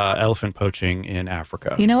elephant poaching in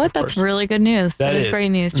Africa. You know what? That's really good news. That is great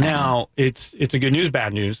news, China. Now, it's a good news,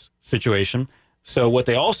 bad news situation. So what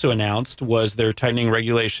they also announced was they're tightening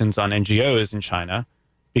regulations on NGOs in China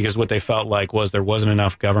because what they felt like was there wasn't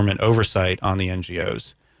enough government oversight on the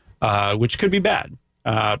NGOs, which could be bad.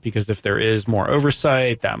 Because if there is more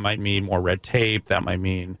oversight, that might mean more red tape. That might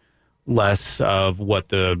mean less of what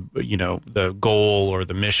the goal or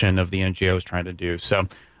the mission of the NGO is trying to do. So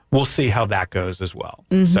we'll see how that goes as well.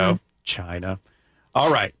 Mm-hmm. So China.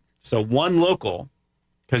 All right. So one local,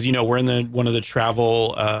 because, we're in one of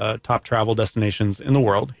the top travel destinations in the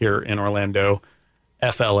world here in Orlando,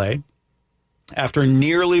 FLA. After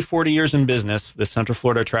nearly 40 years in business, the Central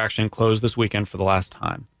Florida attraction closed this weekend for the last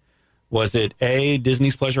time. Was it A,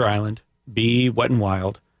 Disney's Pleasure Island, B, Wet n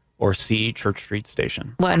Wild, or C, Church Street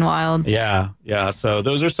Station? Wet n Wild. Yeah. So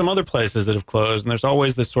those are some other places that have closed, and there's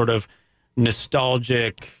always this sort of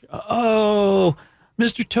nostalgic,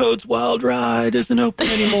 Mr. Toad's Wild Ride isn't open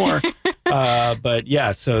anymore. But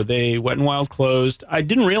yeah, so Wet n Wild closed. I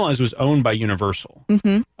didn't realize it was owned by Universal.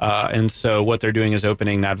 Mm-hmm. And so what they're doing is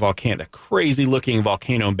opening that crazy looking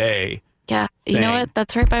Volcano Bay. Yeah. You know what?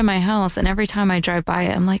 That's right by my house. And every time I drive by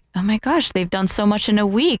it, I'm like, oh my gosh, they've done so much in a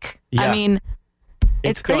week. Yeah. I mean,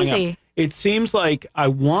 it's crazy. It seems like I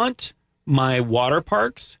want my water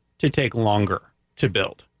parks to take longer to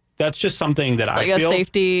build. That's just something that I feel. Like a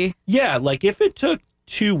safety. Yeah. Like if it took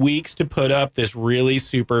 2 weeks to put up this really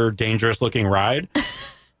super dangerous looking ride,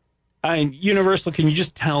 Universal, can you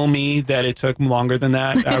just tell me that it took longer than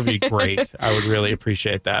that? That would be great. I would really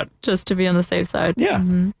appreciate that. Just to be on the safe side. Yeah,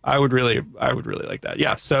 mm-hmm. I would really like that.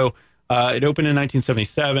 Yeah, so it opened in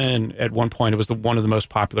 1977. At one point, it was one of the most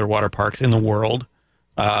popular water parks in the world.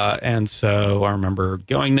 And so I remember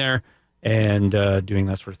going there and doing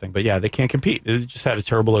that sort of thing. But yeah, they can't compete. It just had a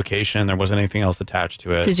terrible location. There wasn't anything else attached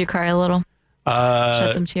to it. Did you cry a little?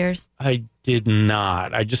 Shed some tears? I did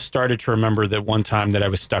not. I just started to remember that one time that I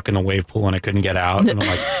was stuck in a wave pool and I couldn't get out. And I'm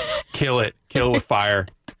like, kill it with fire.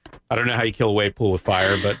 I don't know how you kill a wave pool with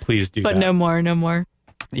fire, but please do that. But no more.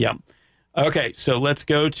 Yeah. Okay, so let's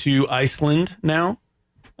go to Iceland now.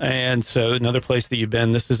 And so another place that you've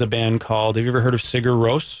been, this is a band called, have you ever heard of Sigur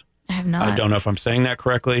Rós? I have not. I don't know if I'm saying that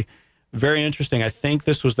correctly. Very interesting. I think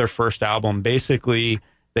this was their first album. Basically,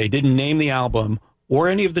 they didn't name the album or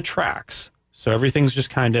any of the tracks. So everything's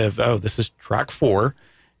just kind of, this is track 4.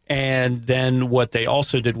 And then what they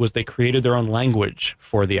also did was they created their own language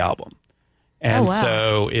for the album. And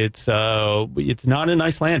so it's not in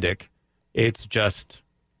Icelandic. It's just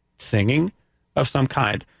singing of some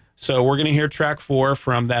kind. So we're going to hear track 4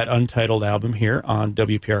 from that untitled album here on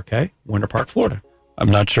WPRK, Winter Park, Florida.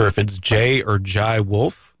 I'm not sure if it's Jay or Jai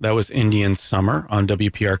Wolf. That was Indian Summer on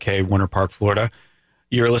WPRK, Winter Park, Florida.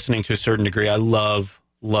 You're listening to a certain degree. I love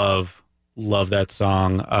that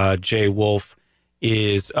song. Jay Wolf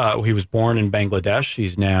is, he was born in Bangladesh.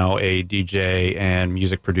 He's now a DJ and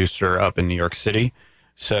music producer up in New York City.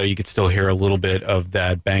 So you could still hear a little bit of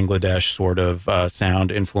that Bangladesh sort of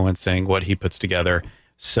sound influencing what he puts together.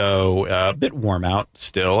 So a bit warm out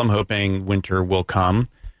still. I'm hoping winter will come.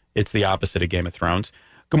 It's the opposite of Game of Thrones.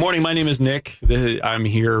 Good morning. My name is Nick. I'm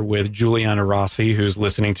here with Juliana Rossi, who's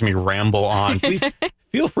listening to me ramble on. Please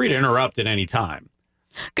feel free to interrupt at any time.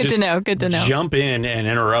 Good to know. Jump in and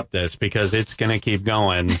interrupt this because it's going to keep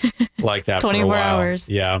going like that 24 for a while. hours.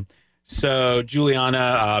 Yeah. So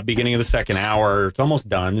Juliana, beginning of the second hour, it's almost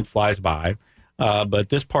done. It flies by. But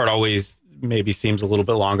this part always maybe seems a little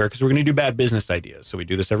bit longer because we're going to do bad business ideas. So we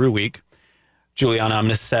do this every week. Juliana, I'm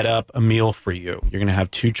going to set up a meal for you. You're going to have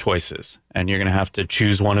 2 choices, and you're going to have to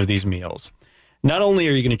choose one of these meals. Not only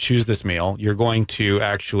are you going to choose this meal, you're going to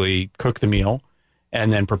actually cook the meal and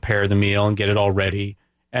then prepare the meal and get it all ready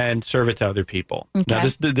and serve it to other people. Okay. Now,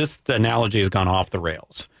 this analogy has gone off the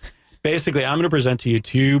rails. Basically, I'm going to present to you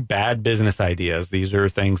 2 bad business ideas. These are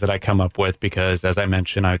things that I come up with because, as I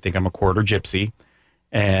mentioned, I think I'm a quarter gypsy,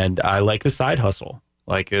 and I like the side hustle.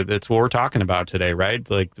 Like, that's what we're talking about today, right?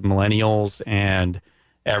 Like the millennials and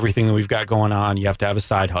everything that we've got going on, you have to have a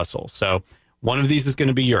side hustle. So one of these is going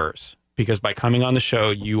to be yours because by coming on the show,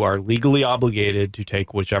 you are legally obligated to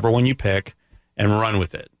take whichever one you pick and run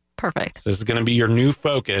with it. Perfect. So this is going to be your new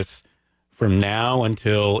focus from now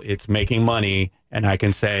until it's making money and I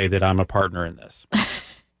can say that I'm a partner in this.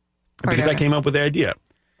 Because I came up with the idea.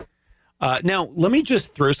 Now, let me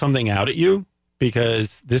just throw something out at you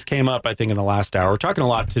because this came up, I think, in the last hour. We're talking a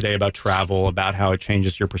lot today about travel, about how it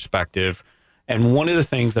changes your perspective. And one of the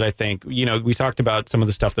things that I think, we talked about some of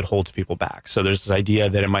the stuff that holds people back. So there's this idea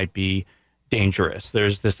that it might be dangerous.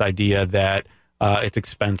 There's this idea that it's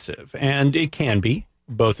expensive. And it can be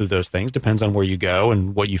both of those things. Depends on where you go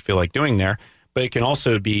and what you feel like doing there. But it can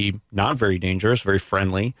also be not very dangerous, very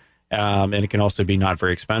friendly. And it can also be not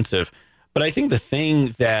very expensive. But I think the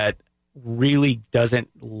thing that really doesn't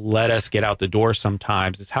let us get out the door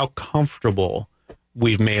sometimes is how comfortable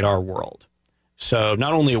we've made our world. So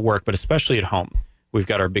not only at work, but especially at home. We've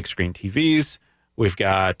got our big screen TVs. We've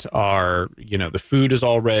got our, the food is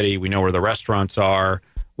all ready. We know where the restaurants are.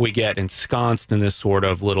 We get ensconced in this sort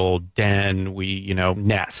of little den. We,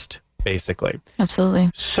 nest, basically. Absolutely.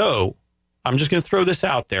 So I'm just going to throw this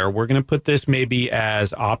out there. We're going to put this maybe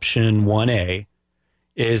as option 1A,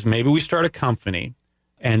 is maybe we start a company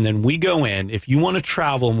and then we go in. If you want to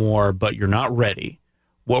travel more, but you're not ready,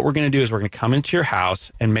 what we're going to do is we're going to come into your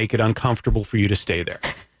house and make it uncomfortable for you to stay there.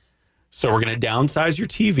 So we're going to downsize your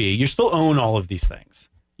TV. You still own all of these things.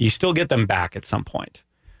 You still get them back at some point.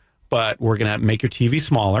 But we're going to make your TV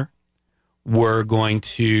smaller. We're going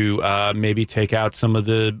to maybe take out some of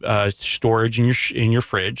the storage in your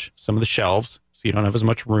fridge, some of the shelves, so you don't have as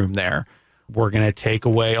much room there. We're going to take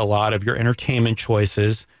away a lot of your entertainment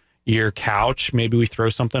choices. Your couch, maybe we throw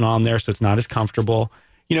something on there so it's not as comfortable.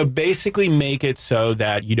 Basically make it so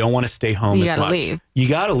that you don't want to stay home as much. You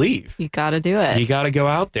got to leave. You got to do it. You got to go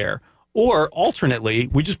out there. Or alternately,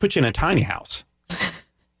 we just put you in a tiny house.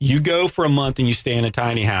 You go for a month and you stay in a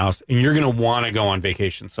tiny house and you're going to want to go on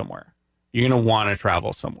vacation somewhere. You're going to want to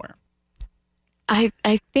travel somewhere. I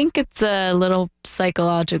think it's a little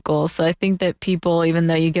psychological. So I think that people, even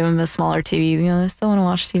though you give them a smaller TV, they still want to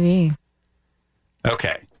watch TV.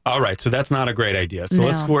 Okay. All right. So that's not a great idea. So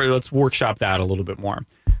let's workshop that a little bit more.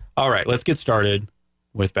 All right. Let's get started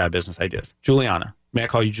with bad business ideas. Juliana. May I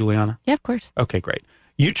call you Juliana? Yeah, of course. Okay, great.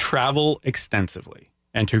 You travel extensively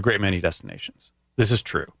and to a great many destinations. This is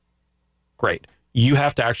true. Great. You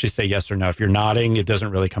have to actually say yes or no. If you're nodding, it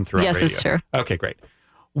doesn't really come through on radio. Yes, it's true. Okay, great.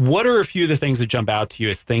 What are a few of the things that jump out to you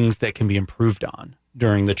as things that can be improved on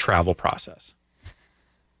during the travel process?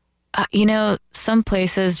 Some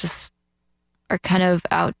places just are kind of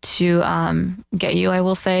out to get you, I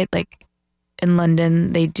will say. Like in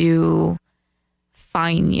London, they do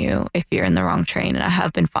fine you if you're in the wrong train. And I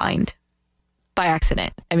have been fined by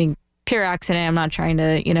accident. I mean, pure accident. I'm not trying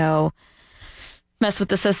to, mess with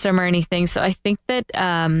the system or anything. So I think that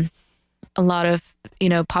a lot of,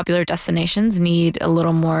 popular destinations need a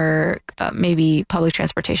little more maybe public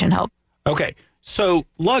transportation help. Okay. So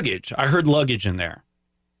luggage, I heard luggage in there.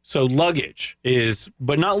 So luggage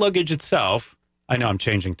but not luggage itself. I know I'm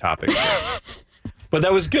changing topics, but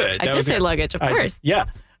that was good. I just say luggage, of course. Yeah.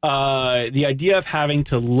 The idea of having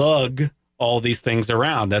to lug all these things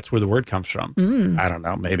around, that's where the word comes from. I don't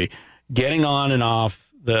know, maybe. Getting on and off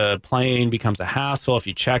the plane becomes a hassle. If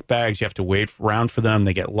you check bags, you have to wait around for them.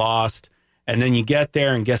 They get lost. And then you get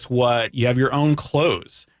there and guess what? You have your own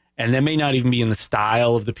clothes. And they may not even be in the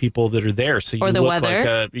style of the people that are there. So you or the look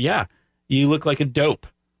weather. You look like a dope.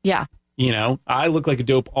 Yeah. I look like a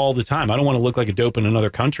dope all the time. I don't want to look like a dope in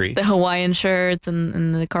another country. The Hawaiian shirts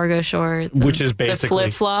and the cargo shorts. Which is basically...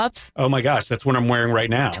 the flip-flops. Oh my gosh, that's what I'm wearing right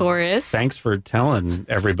now. Taurus. Thanks for telling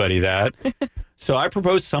everybody that. So I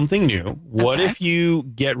propose something new. What if you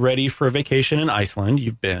get ready for a vacation in Iceland?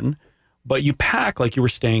 You've been, but you pack like you were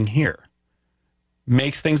staying here.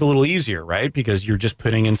 Makes things a little easier, right? Because you're just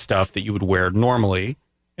putting in stuff that you would wear normally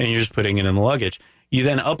and you're just putting it in the luggage. You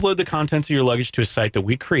then upload the contents of your luggage to a site that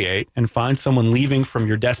we create and find someone leaving from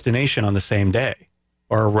your destination on the same day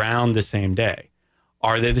or around the same day.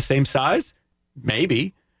 Are they the same size?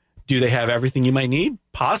 Maybe. Do they have everything you might need?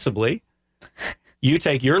 Possibly. You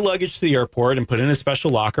take your luggage to the airport and put in a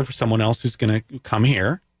special locker for someone else who's going to come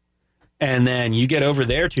here. And then you get over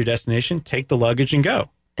there to your destination, take the luggage and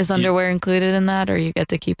go. Is underwear included in that, or you get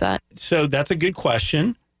to keep that? So that's a good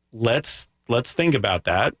question. Let's think about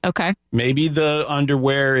that. Okay. Maybe the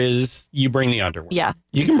underwear is you bring the underwear. Yeah.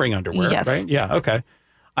 You can bring underwear, yes. Right? Yeah. Okay.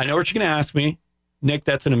 I know what you're going to ask me. Nick,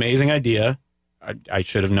 that's an amazing idea. I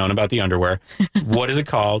should have known about the underwear. What is it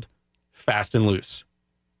called? Fast and loose.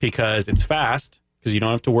 Because it's fast, because you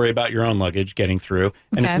don't have to worry about your own luggage getting through.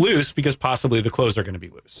 And It's loose because possibly the clothes are going to be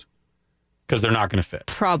loose. Because they're not going to fit.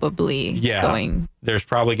 Probably. Yeah. There's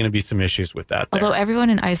probably going to be some issues with that there. Although everyone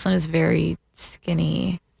in Iceland is very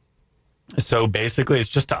skinny. So basically it's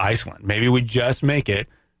just to Iceland. Maybe we just make it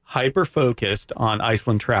hyper-focused on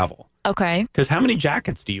Iceland travel. Okay. Because how many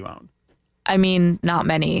jackets do you own? I mean, not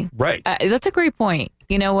many. Right. That's a great point.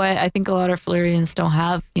 You know what? I think a lot of Floridians don't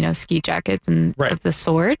have, ski jackets and of the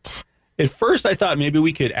sort. At first, I thought maybe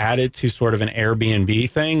we could add it to sort of an Airbnb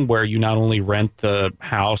thing where you not only rent the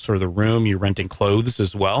house or the room, you're renting clothes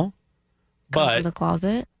as well. Comes with a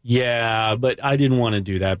closet. Yeah, but I didn't want to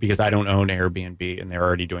do that because I don't own Airbnb and they're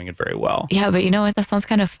already doing it very well. Yeah, but you know what? That sounds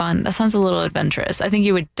kind of fun. That sounds a little adventurous. I think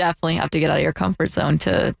you would definitely have to get out of your comfort zone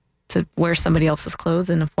to wear somebody else's clothes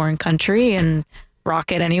in a foreign country and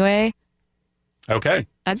rock it anyway. Okay.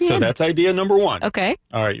 So that's idea number 1. Okay.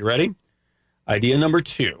 All right, you ready? Idea number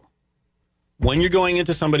 2. When you're going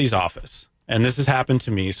into somebody's office, and this has happened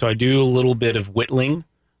to me, so I do a little bit of whittling,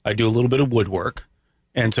 I do a little bit of woodwork,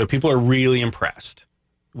 and so people are really impressed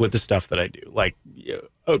with the stuff that I do,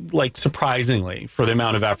 like surprisingly for the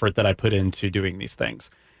amount of effort that I put into doing these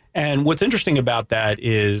things. And what's interesting about that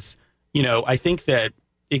is, I think that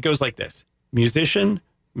it goes like this: musician,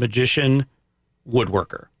 magician,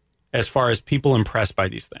 woodworker, as far as people impressed by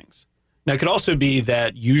these things. Now, it could also be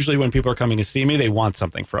that usually when people are coming to see me, they want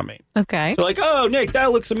something from me. Okay. So like, oh, Nick,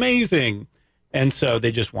 that looks amazing. And so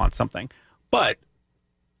they just want something. But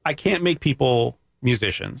I can't make people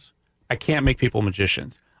musicians. I can't make people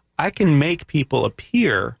magicians. I can make people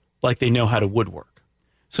appear like they know how to woodwork.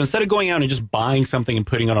 So instead of going out and just buying something and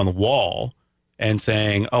putting it on the wall and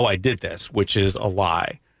saying, oh, I did this, which is a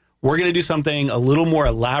lie, we're going to do something a little more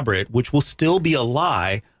elaborate, which will still be a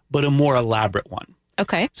lie, but a more elaborate one.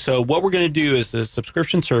 Okay. So what we're going to do is a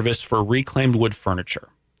subscription service for reclaimed wood furniture.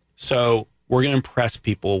 So we're going to impress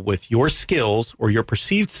people with your skills or your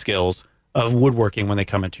perceived skills of woodworking when they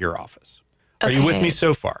come into your office. Are you with me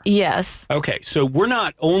so far? Yes. Okay. So we're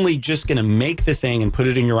not only just going to make the thing and put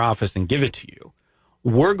it in your office and give it to you.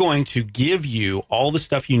 We're going to give you all the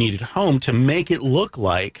stuff you need at home to make it look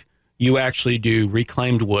like you actually do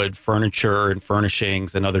reclaimed wood furniture and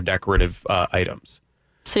furnishings and other decorative items.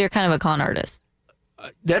 So you're kind of a con artist.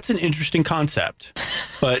 That's an interesting concept,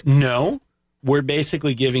 but no, we're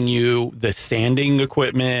basically giving you the sanding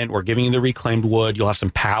equipment. We're giving you the reclaimed wood. You'll have some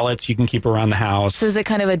pallets you can keep around the house. So is it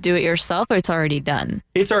kind of a do-it-yourself, or it's already done?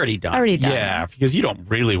 It's already done. Already done. Yeah, because you don't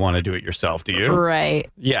really want to do it yourself, do you? Right.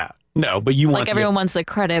 Yeah. No, but you want... Like everyone wants the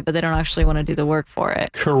credit, but they don't actually want to do the work for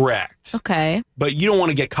it. Correct. Okay. But you don't want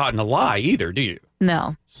to get caught in a lie either, do you?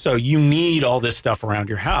 No. So you need all this stuff around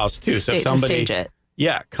your house, too. So if somebody... to stage it.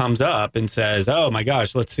 Yeah, comes up and says, oh my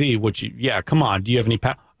gosh, let's see what you, yeah, come on. Do you have any,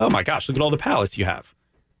 oh my gosh, look at all the pallets you have.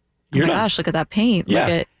 You're gosh, look at that paint. Yeah.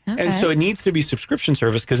 Okay. And so it needs to be subscription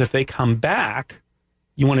service because if they come back,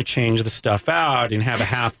 you want to change the stuff out and have a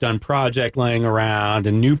half done project laying around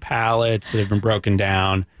and new pallets that have been broken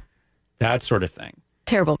down, that sort of thing.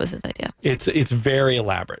 Terrible business idea. It's very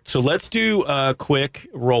elaborate. So let's do a quick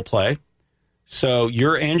role play. So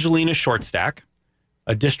you're Angelina Shortstack,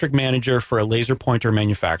 a district manager for a laser pointer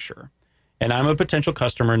manufacturer. And I'm a potential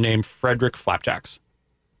customer named Frederick Flapjacks.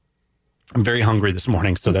 I'm very hungry this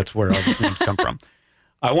morning, so that's where all these names come from.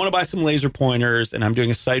 I want to buy some laser pointers, and I'm doing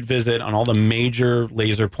a site visit on all the major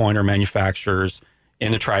laser pointer manufacturers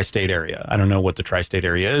in the tri-state area. I don't know what the tri-state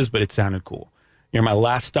area is, but it sounded cool. You're my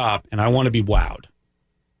last stop, and I want to be wowed.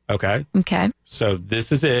 Okay? Okay. So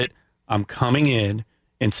this is it. I'm coming in.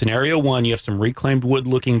 In scenario 1, you have some reclaimed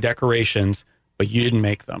wood-looking decorations, but you didn't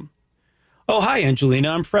make them. Oh, hi, Angelina.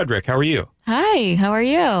 I'm Frederick. How are you? Hi. How are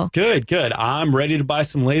you? Good, good. I'm ready to buy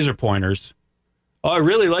some laser pointers. Oh, I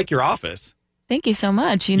really like your office. Thank you so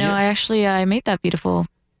much. You know, Yeah. I made that beautiful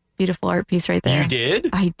art piece right there. You did?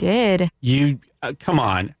 I did. You, come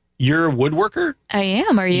on. You're a woodworker? I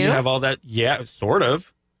am. Are you? You have all that? Yeah, sort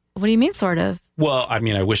of. What do you mean, sort of? Well, I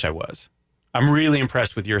mean, I wish I was. I'm really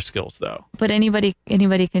impressed with your skills, though. But anybody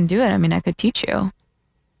can do it. I mean, I could teach you.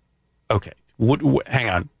 Okay. Hang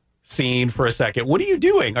on. Scene for a second. What are you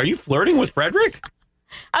doing? Are you flirting with Frederick?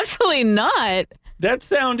 Absolutely not. That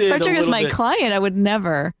sounded Frederick a is little my bit... client. I would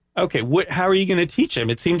never. Okay. How are you going to teach him?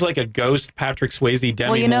 It seems like a ghost Patrick Swayze, Demi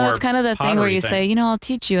Moore. Well, you know, it's kind of the thing where you thing. say, you know, I'll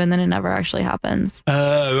teach you, and then it never actually happens.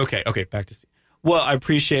 Okay. Okay. Back to... Well, I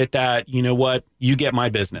appreciate that. You know what? You get my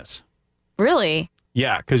business. Really?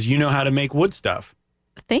 Yeah, because you know how to make wood stuff.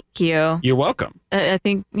 Thank you. You're welcome. I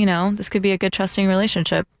think, you know, this could be a good trusting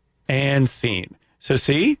relationship. And scene. So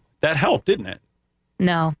see, that helped, didn't it?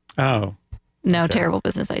 No. Oh. No, Okay. terrible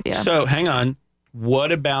business idea. So hang on.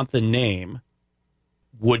 What about the name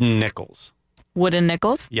Wooden Nickels? Wooden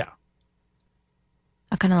nickels? Yeah.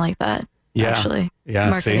 I kind of like that, Yeah. actually. Yeah.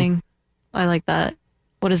 Marketing. See? I like that.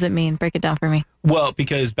 What does it mean? Break it down for me. Well,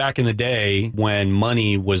 because back in the day when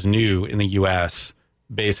money was new in the U.S.,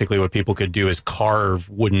 basically what people could do is carve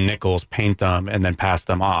wooden nickels, paint them, and then pass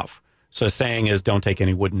them off. So the saying is, don't take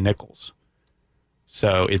any wooden nickels.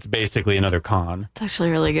 So it's basically another con. It's actually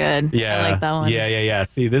really good. Yeah. I like that one. Yeah.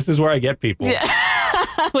 See, this is where I get people. Yeah.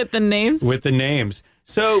 With the names? With the names.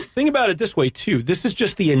 So think about it this way, too. This is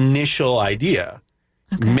just the initial idea.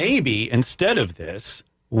 Okay. Maybe instead of this,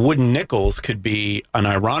 wooden nickels could be an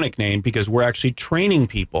ironic name because we're actually training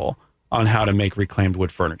people on how to make reclaimed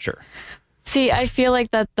wood furniture. See, I feel like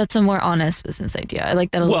that's a more honest business idea. I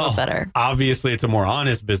like that a little better. Obviously, it's a more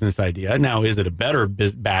honest business idea. Now, is it a better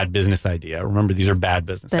bad business idea? Remember, these are bad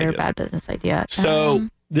business ideas. Bad business idea. So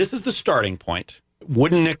this is the starting point.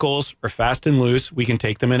 Wooden nickels are fast and loose. We can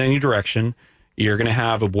take them in any direction. You're going to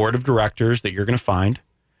have a board of directors that you're going to find.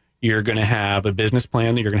 You're going to have a business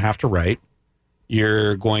plan that you're going to have to write.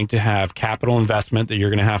 You're going to have capital investment that you're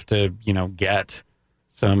going to have to, get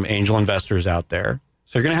some angel investors out there.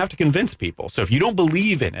 So you're going to have to convince people. So if you don't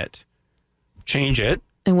believe in it, change it.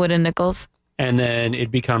 And wooden nickels. And then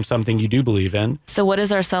it becomes something you do believe in. So what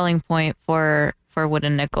is our selling point for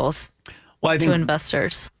wooden nickels to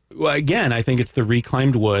investors? Well, again, I think it's the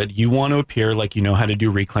reclaimed wood. You want to appear like you know how to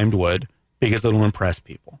do reclaimed wood because it'll impress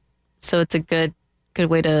people. So it's a good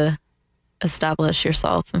way to establish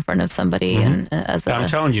yourself in front of somebody. And I'm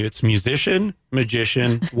telling you, it's musician,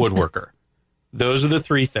 magician, woodworker. Those are the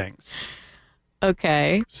three things.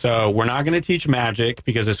 Okay. So we're not going to teach magic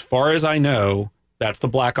because as far as I know, that's the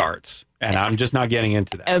black arts. And I'm just not getting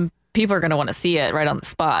into that. And people are going to want to see it right on the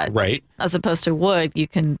spot. Right. As opposed to wood,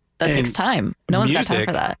 that takes time. No one's got time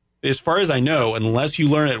for that. As far as I know, unless you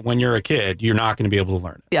learn it when you're a kid, you're not going to be able to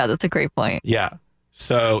learn it. Yeah, that's a great point. Yeah.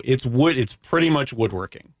 So it's wood. It's pretty much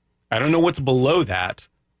woodworking. I don't know what's below that,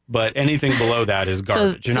 but anything below that is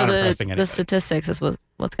garbage. You're not impressing anybody. The statistics is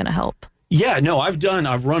what's going to help. Yeah, no, I've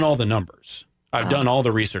run all the numbers. I've done all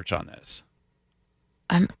the research on this.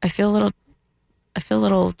 I feel a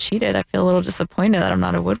little cheated. I feel a little disappointed that I'm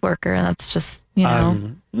not a woodworker, and that's just,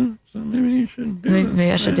 so maybe you should.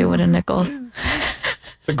 Maybe I should do wooden nickels.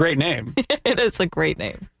 It's a great name. It is a great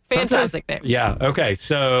name. Fantastic name. Yeah. Okay.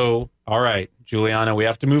 So, all right, Juliana, we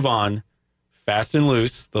have to move on. Fast and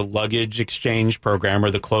Loose, the luggage exchange program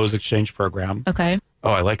or the clothes exchange program. Okay.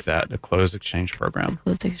 Oh, I like that. A clothes exchange program.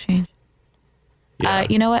 Clothes exchange. Yeah.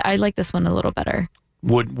 You know what? I like this one a little better.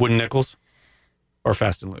 Wooden nickels or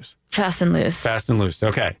Fast and Loose? Fast and Loose. Fast and Loose.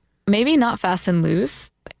 Okay. Maybe not Fast and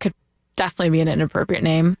Loose. That could definitely be an inappropriate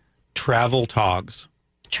name. Travel Togs.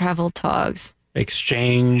 Travel Togs.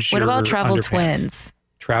 Exchange. What about Travel underpants. Twins?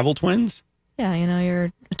 Travel Twins? Yeah,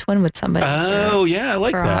 you're a twin with somebody. Oh, yeah, I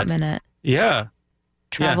like for that. For a hot minute. Yeah.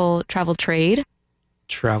 Travel trade.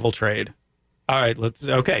 Travel trade. All right,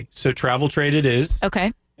 okay. So travel trade it is.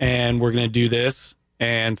 Okay. And we're going to do this.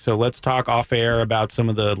 And so let's talk off air about some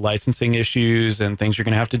of the licensing issues and things you're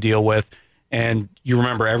going to have to deal with. And you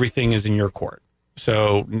remember, everything is in your court.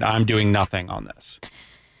 So I'm doing nothing on this.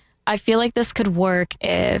 I feel like this could work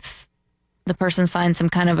if the person signs some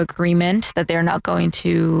kind of agreement that they're not going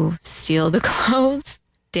to steal the clothes,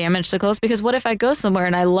 damage the clothes. Because what if I go somewhere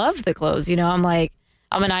and I love the clothes? I'm like,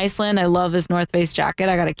 I'm in Iceland. I love his North Face jacket.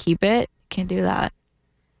 I got to keep it. Can't do that.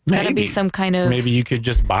 Got to be some kind of... Maybe you could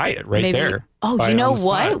just buy it there. Oh, you know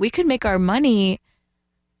what? We could make our money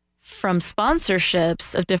from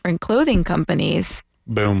sponsorships of different clothing companies.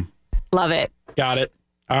 Boom. Love it. Got it.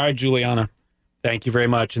 All right, Juliana. Thank you very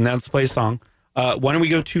much. And let's play a song. Why don't we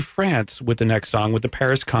go to France with the next song, with the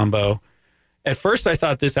Paris Combo. At first, I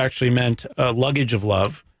thought this actually meant Luggage of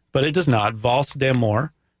Love, but it does not. Valse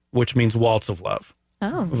d'amour, which means Waltz of Love.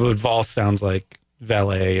 Oh. But valse sounds like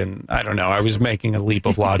valet, and I don't know. I was making a leap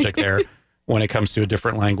of logic there when it comes to a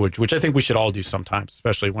different language, which I think we should all do sometimes,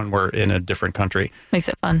 especially when we're in a different country. Makes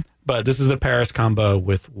it fun. But this is the Paris Combo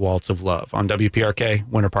with Waltz of Love on WPRK,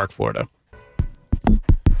 Winter Park, Florida.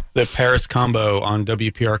 The Paris Combo on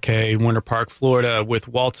WPRK, Winter Park, Florida with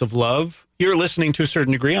Waltz of Love. You're listening to a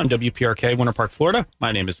certain degree on WPRK, Winter Park, Florida.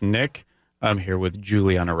 My name is Nick. I'm here with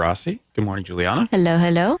Juliana Rossi. Good morning, Juliana. Hello,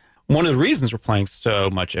 hello. One of the reasons we're playing so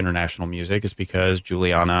much international music is because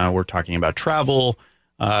Juliana, we're talking about travel.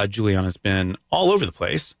 Juliana's been all over the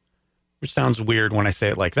place, which sounds weird when I say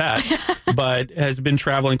it like that, but has been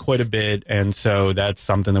traveling quite a bit. And so that's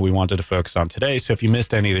something that we wanted to focus on today. So if you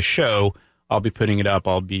missed any of the show, I'll be putting it up.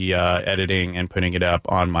 I'll be editing and putting it up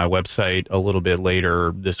on my website a little bit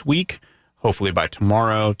later this week, hopefully by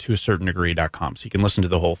tomorrow, toacertaindegree.com. So you can listen to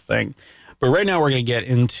the whole thing. But right now we're going to get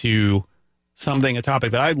into a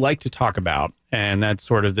topic that I'd like to talk about, and that's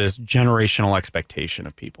sort of this generational expectation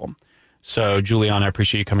of people. So, Juliana, I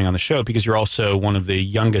appreciate you coming on the show because you're also one of the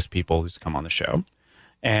youngest people who's come on the show.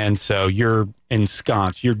 And so you're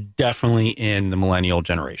ensconced. You're definitely in the millennial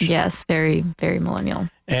generation. Yes, very, very millennial.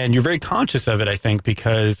 And you're very conscious of it, I think,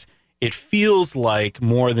 because it feels like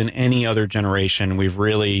more than any other generation, we've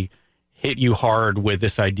really hit you hard with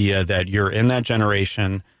this idea that you're in that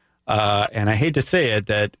generation. And I hate to say it,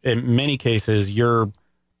 that in many cases, you're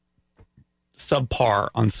subpar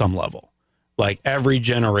on some level. Like every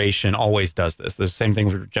generation always does this. The same thing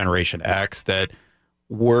for Generation X, that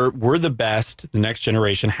we're the best. The next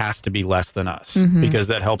generation has to be less than us because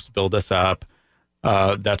that helps build us up,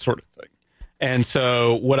 that sort of thing. And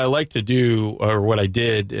so what I like to do, or what I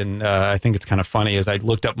did, and I think it's kind of funny, is I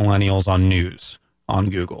looked up millennials on news on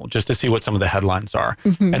Google just to see what some of the headlines are.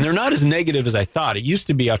 And they're not as negative as I thought. It used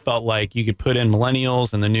to be, I felt like you could put in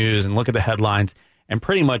millennials in the news and look at the headlines and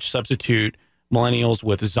pretty much substitute millennials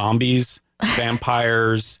with zombies,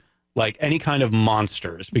 vampires, like any kind of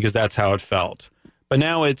monsters, because that's how it felt. But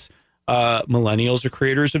now it's millennials are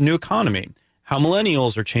creators of new economy. How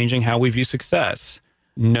millennials are changing how we view success.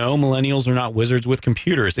 No, millennials are not wizards with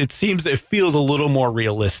computers. It feels a little more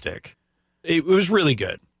realistic. It was really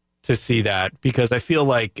good to see that, because I feel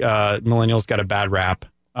like millennials got a bad rap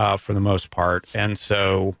for the most part. And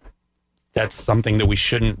so that's something that we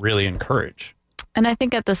shouldn't really encourage. And I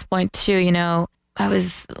think at this point too, you know, I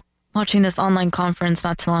was watching this online conference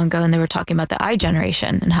not too long ago, and they were talking about the I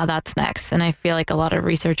generation and how that's next. And I feel like a lot of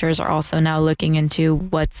researchers are also now looking into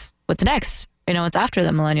what's next, you know, what's after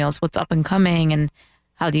the millennials, what's up and coming, and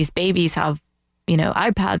how these babies have, you know,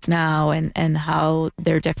 iPads now, and how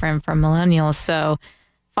they're different from millennials. So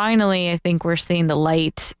finally, I think we're seeing the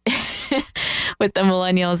light with the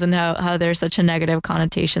millennials, and how there's such a negative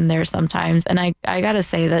connotation there sometimes. And I got to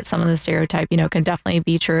say that some of the stereotype, you know, can definitely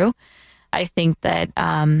be true. I think that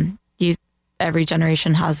every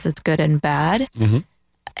generation has its good and bad.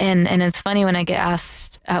 And it's funny when I get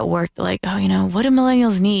asked at work, like, oh, you know, what do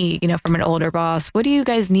millennials need? You know, from an older boss, what do you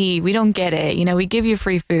guys need? We don't get it. You know, we give you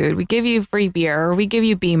free food, we give you free beer, or we give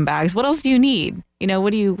you bean bags. What else do you need? You know,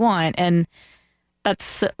 what do you want? And I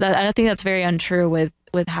think that's very untrue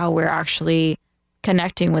with how we're actually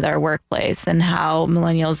connecting with our workplace, and how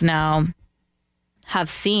millennials now have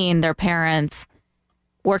seen their parents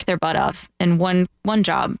work their butt offs in one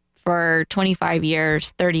job for 25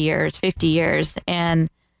 years, 30 years, 50 years.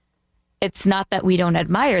 And it's not that we don't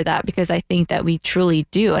admire that, because I think that we truly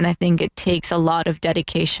do. And I think it takes a lot of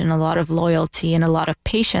dedication, a lot of loyalty, and a lot of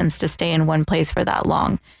patience to stay in one place for that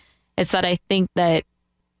long. It's that I think that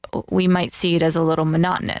we might see it as a little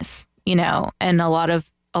monotonous, you know, and a lot of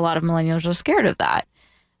millennials are scared of that.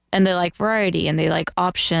 And they like variety, and they like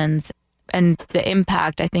options. And the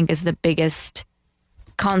impact, I think, is the biggest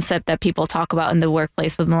concept that people talk about in the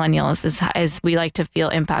workplace with millennials, is we like to feel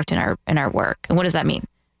impact in our work. And what does that mean?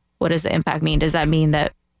 What does the impact mean? Does that mean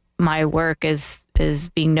that my work is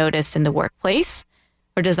being noticed in the workplace?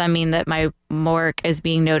 Or does that mean that my work is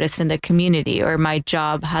being noticed in the community, or my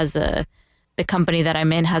job the company that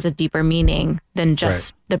I'm in has a deeper meaning than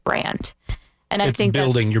just the brand? And I think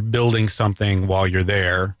you're building something while you're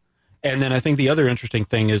there. And then I think the other interesting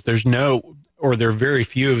thing is there are very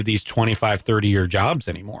few of these 25, 30-year jobs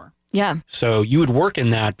anymore. Yeah. So you would work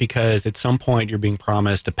in that because at some point you're being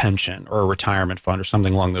promised a pension or a retirement fund or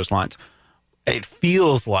something along those lines. It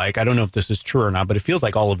feels like, I don't know if this is true or not, but it feels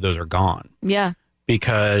like all of those are gone. Yeah.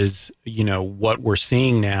 Because, you know, what we're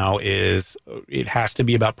seeing now is it has to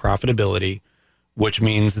be about profitability, which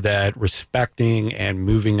means that respecting and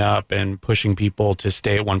moving up and pushing people to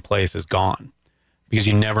stay at one place is gone. Because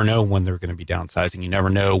you never know when they're going to be downsizing. You never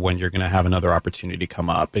know when you're going to have another opportunity come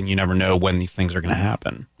up, and you never know when these things are going to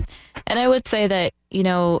happen. And I would say that, you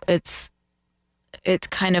know, it's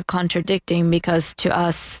kind of contradicting, because to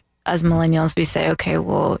us as millennials, we say, okay,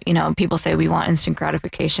 well, you know, people say we want instant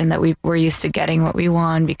gratification, that we're used to getting what we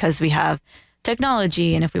want because we have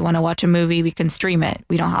technology. And if we want to watch a movie, we can stream it.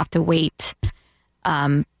 We don't have to wait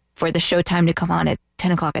for the showtime to come on at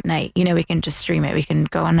 10 o'clock at night. You know, we can just stream it. We can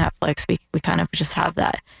go on Netflix. We kind of just have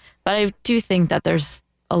that. But I do think that there's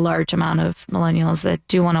a large amount of millennials that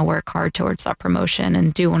do want to work hard towards that promotion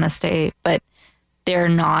and do want to stay, but they're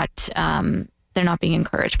not being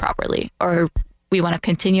encouraged properly. Or we want to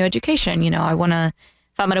continue education. You know,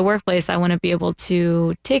 if I'm at a workplace, I want to be able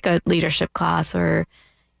to take a leadership class or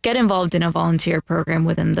get involved in a volunteer program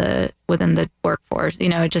within the workforce. You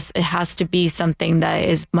know, it has to be something that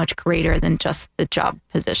is much greater than just the job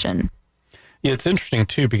position. Yeah, it's interesting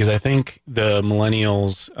too, because I think the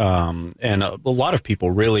millennials and a lot of people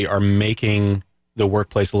really are making the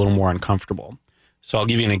workplace a little more uncomfortable. So I'll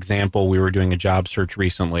give you an example. We were doing a job search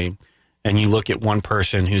recently, and you look at one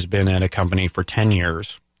person who's been at a company for 10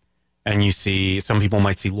 years, and you see some people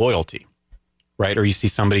might see loyalty, right? Or you see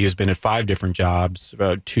somebody who's been at 5 different jobs,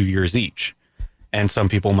 about 2 years each. And some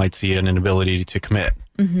people might see an inability to commit.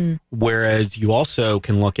 Mm-hmm. Whereas you also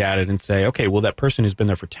can look at it and say, okay, well, that person who's been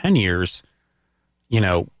there for 10 years, you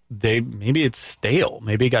know, maybe it's stale.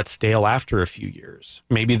 Maybe it got stale after a few years.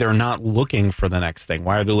 Maybe they're not looking for the next thing.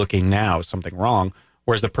 Why are they looking now? Is something wrong?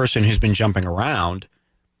 Whereas the person who's been jumping around,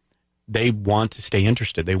 they want to stay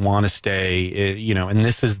interested. They want to stay, and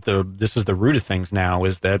this is the root of things now,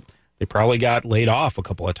 is that they probably got laid off a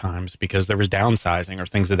couple of times because there was downsizing or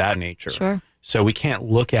things of that nature. Sure. So we can't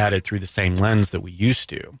look at it through the same lens that we used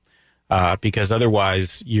to, because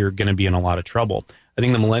otherwise you're going to be in a lot of trouble. I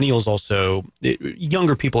think the millennials also,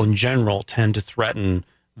 younger people in general, tend to threaten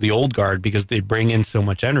the old guard because they bring in so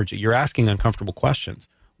much energy. You're asking uncomfortable questions.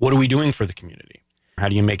 What are we doing for the community? How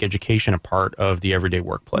do you make education a part of the everyday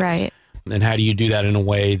workplace? Right. And how do you do that in a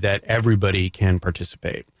way that everybody can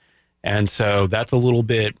participate? And so that's a little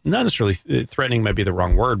bit, not necessarily threatening might be the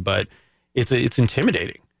wrong word, but it's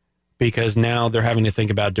intimidating because now they're having to think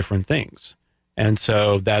about different things. And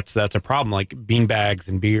so that's a problem, like beanbags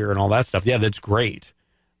and beer and all that stuff. Yeah, that's great,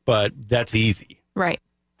 but that's easy. Right.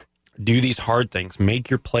 Do these hard things. Make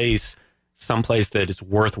your place someplace that is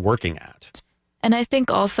worth working at. And I think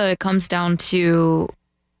also it comes down to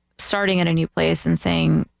starting at a new place and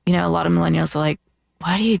saying, a lot of millennials are like,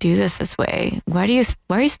 why do you do this way? Why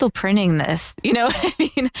are you still printing this? You know what I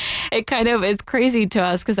mean? It's crazy to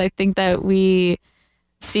us because I think that we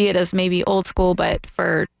see it as maybe old school, but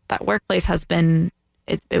for that workplace has been,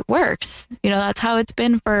 it works. That's how it's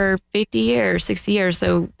been for 50 years, 60 years.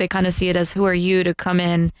 So they kind of see it as, who are you to come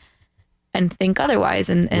in and think otherwise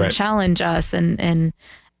and Right. challenge us. And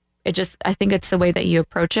it just, I think it's the way that you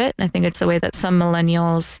approach it. And I think it's the way that some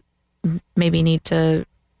millennials maybe need to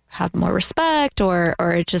have more respect, or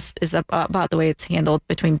it just is about the way it's handled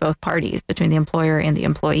between both parties, between the employer and the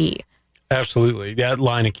employee. Absolutely. That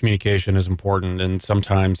line of communication is important, and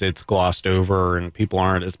sometimes it's glossed over and people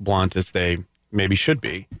aren't as blunt as they maybe should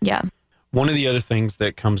be. Yeah. One of the other things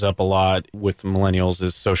that comes up a lot with millennials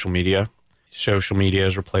is social media. Social media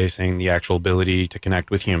is replacing the actual ability to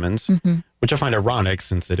connect with humans, which I find ironic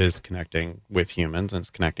since it is connecting with humans and it's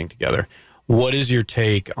connecting together. What is your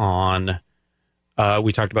take on,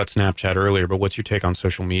 we talked about Snapchat earlier, but what's your take on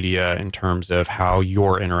social media in terms of how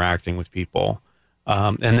you're interacting with people?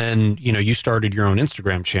 And then, you started your own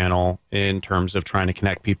Instagram channel in terms of trying to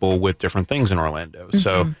connect people with different things in Orlando.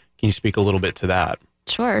 So can you speak a little bit to that?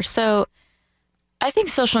 Sure. So I think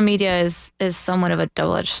social media is somewhat of a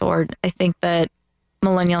double-edged sword. I think that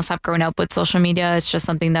millennials have grown up with social media. It's just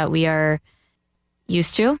something that we are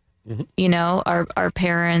used to. Our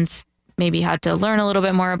parents maybe had to learn a little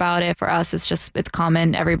bit more about it. For us, it's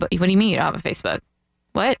common. Everybody, what do you mean you don't have a Facebook?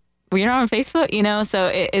 What? You're not on Facebook?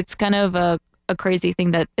 So it's kind of a crazy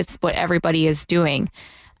thing that it's what everybody is doing.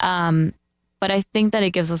 But I think that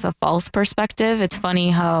it gives us a false perspective. It's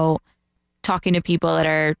funny how talking to people that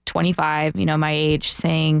are 25, my age,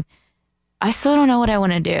 saying, I still don't know what I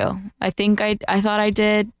want to do. I think I thought I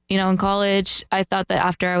did, in college. I thought that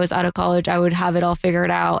after I was out of college, I would have it all figured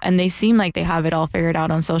out. And they seem like they have it all figured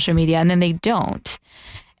out on social media, and then they don't.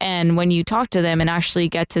 And when you talk to them and actually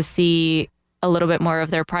get to see a little bit more of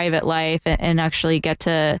their private life and actually get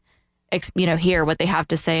to, hear what they have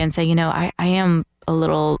to say and say, I am a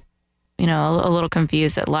little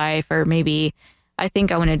confused at life, or maybe I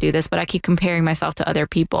think I want to do this, but I keep comparing myself to other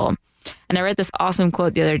people. And I read this awesome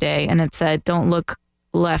quote the other day, and it said, don't look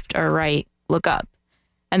left or right, look up.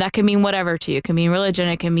 And that can mean whatever to you. It can mean religion.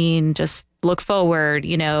 It can mean just look forward,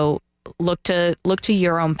 look to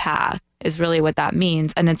your own path is really what that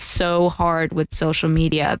means. And it's so hard with social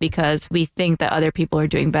media because we think that other people are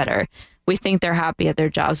doing better. We think they're happy at their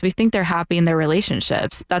jobs. We think they're happy in their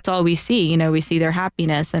relationships. That's all we see. We see their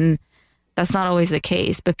happiness, and that's not always the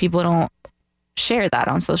case, but people don't share that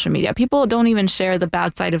on social media. People don't even share the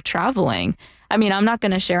bad side of traveling. I mean, I'm not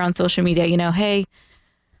going to share on social media, hey,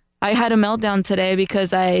 I had a meltdown today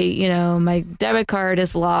because my debit card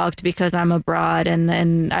is locked because I'm abroad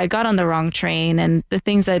and I got on the wrong train, and the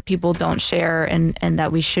things that people don't share and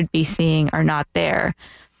that we should be seeing are not there.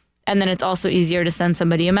 And then it's also easier to send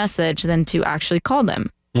somebody a message than to actually call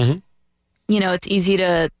them. It's easy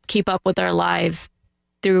to keep up with their lives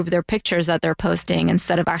through their pictures that they're posting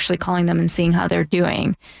instead of actually calling them and seeing how they're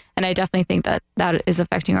doing. And I definitely think that is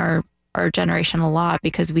affecting our generation a lot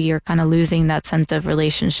because we are kind of losing that sense of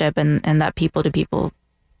relationship and that people to people,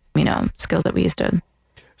 skills that we used to.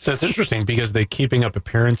 So it's interesting because the keeping up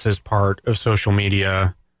appearances part of social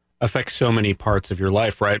media affects so many parts of your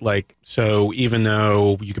life, right? Like, so even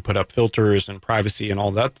though you could put up filters and privacy and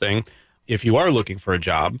all that thing, if you are looking for a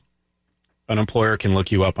job, an employer can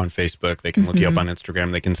look you up on Facebook. They can look you up on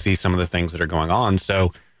Instagram. They can see some of the things that are going on.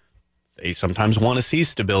 So they sometimes want to see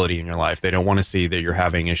stability in your life. They don't want to see that you're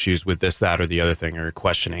having issues with this, that, or the other thing, or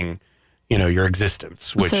questioning, your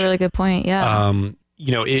existence. That's a really good point. Yeah.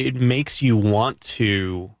 It makes you want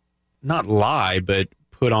to not lie, but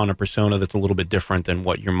put on a persona that's a little bit different than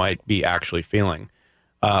what you might be actually feeling.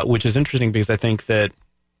 which is interesting because I think that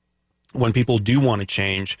when people do want to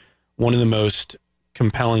change, one of the most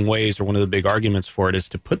compelling ways or one of the big arguments for it is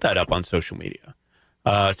to put that up on social media.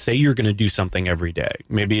 Say you're going to do something every day.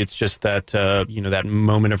 Maybe it's just that, that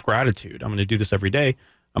moment of gratitude. I'm going to do this every day.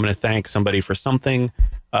 I'm going to thank somebody for something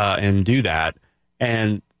and do that.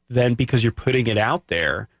 And then because you're putting it out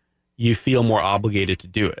there, you feel more obligated to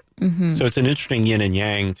do it. Mm-hmm. So it's an interesting yin and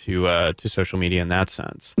yang to social media in that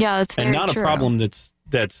sense. Yeah, that's very and not true. A problem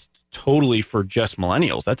that's totally for just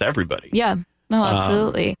millennials. That's everybody. Yeah, no,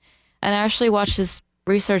 absolutely. And I actually watched this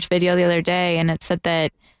research video the other day, and it said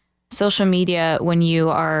that social media, when you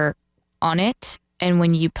are on it and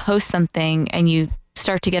when you post something and you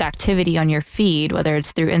start to get activity on your feed, whether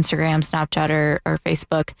it's through Instagram, Snapchat, or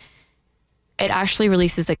Facebook, it actually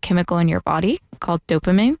releases a chemical in your body called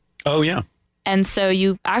dopamine. Oh, yeah. And so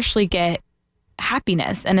you actually get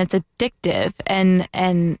happiness, and it's addictive.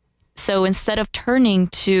 And so instead of turning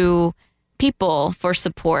to people for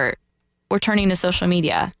support, we're turning to social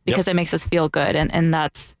media because it makes us feel good. And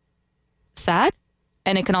that's sad.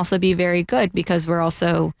 And it can also be very good because we're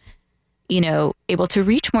also, able to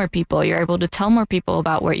reach more people. You're able to tell more people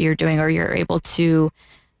about what you're doing, or you're able to,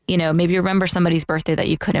 maybe remember somebody's birthday that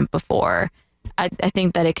you couldn't before. I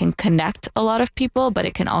think that it can connect a lot of people, but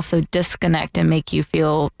it can also disconnect and make you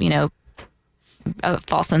feel, a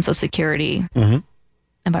false sense of security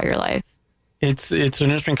about your life. It's an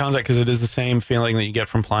interesting concept because it is the same feeling that you get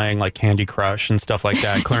from playing like Candy Crush and stuff like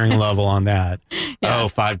that, clearing a level on that. Yeah. Oh,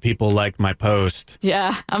 5 people liked my post.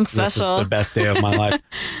 Yeah, I'm special. This is the best day of my life.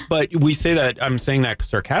 But we say that, I'm saying that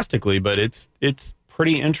sarcastically, but it's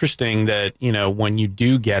pretty interesting that, when you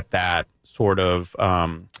do get that sort of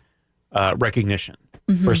recognition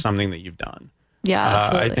for something that you've done. Yeah,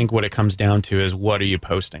 absolutely. I think what it comes down to is what are you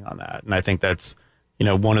posting on that? And I think that's,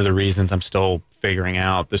 one of the reasons I'm still figuring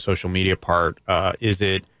out the social media part. Is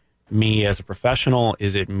it me as a professional?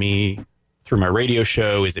 Is it me through my radio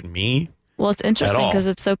show? Is it me? Well, it's interesting because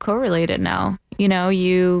it's so correlated now.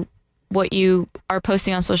 What you are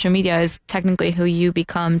posting on social media is technically who you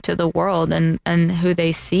become to the world and who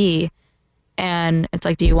they see. And it's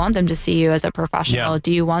like, do you want them to see you as a professional? Yeah.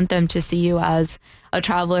 Do you want them to see you as a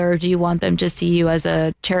traveler? Or do you want them to see you as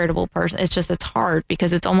a charitable person? It's hard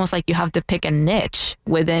because it's almost like you have to pick a niche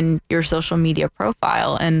within your social media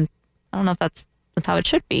profile. And I don't know if that's how it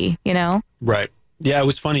should be, Right. Yeah, it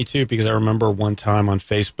was funny too, because I remember one time on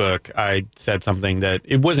Facebook, I said something that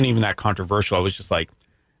it wasn't even that controversial. I was just like,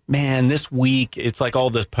 man, this week, it's like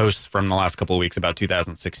all the posts from the last couple of weeks about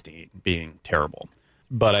 2016 being terrible.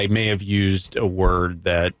 But I may have used a word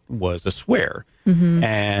that was a swear. Mm-hmm.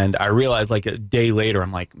 And I realized like a day later,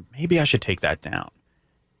 I'm like, maybe I should take that down.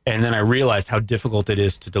 And then I realized how difficult it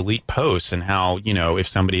is to delete posts and how, if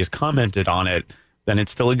somebody has commented on it, then it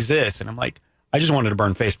still exists. And I'm like, I just wanted to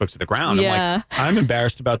burn Facebook to the ground. Yeah. I'm like, I'm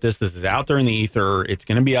embarrassed about this. This is out there in the ether. It's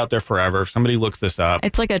going to be out there forever. If somebody looks this up.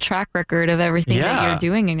 It's like a track record of everything that you're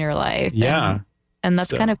doing in your life. Yeah. And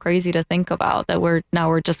that's kind of crazy to think about, that we're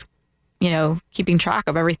just keeping track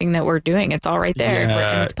of everything that we're doing. It's all right there.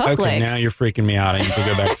 Yeah. And it's public. Okay, now you're freaking me out. I need to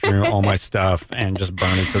go back through all my stuff and just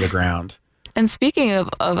burn it to the ground. And speaking of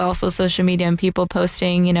also social media and people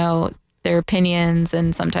posting, their opinions,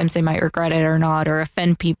 and sometimes they might regret it or not, or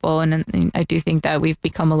offend people. And I do think that we've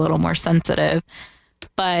become a little more sensitive.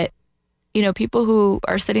 But, people who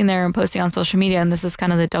are sitting there and posting on social media, and this is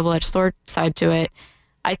kind of the double-edged sword side to it,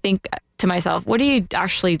 I think to myself, what are you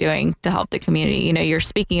actually doing to help the community? You're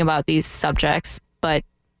speaking about these subjects, but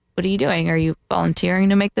what are you doing? Are you volunteering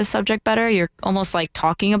to make this subject better? You're almost like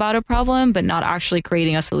talking about a problem, but not actually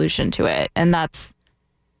creating a solution to it. And that's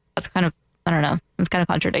kind of, I don't know, it's kind of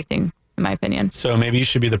contradicting in my opinion. So maybe you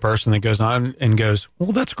should be the person that goes on and goes,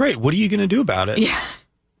 well, that's great. What are you going to do about it? Yeah.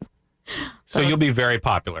 So you'll be very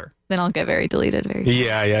popular. Then I'll get very deleted.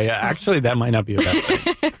 Yeah. Actually, that might not be a bad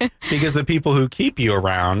thing. Because the people who keep you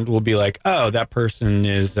around will be like, oh, that person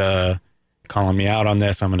is calling me out on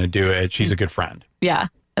this. I'm going to do it. She's a good friend. Yeah.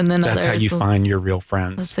 And then that's how you find your real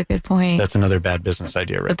friends. That's a good point. That's another bad business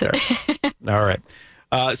idea right there. All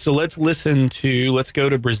right. So let's go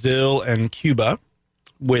to Brazil and Cuba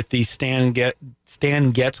with the Stan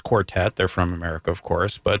Getz Quartet. They're from America, of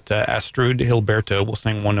course, but Astrid Gilberto will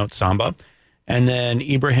sing One Note Samba. And then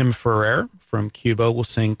Ibrahim Ferrer from Cuba will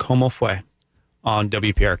sing Como Fue on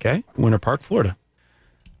WPRK, Winter Park, Florida.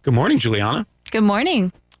 Good morning, Juliana. Good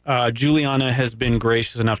morning. Juliana has been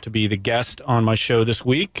gracious enough to be the guest on my show this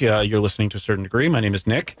week. You're listening to A Certain Degree. My name is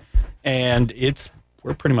Nick, and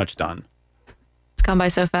we're pretty much done. It's gone by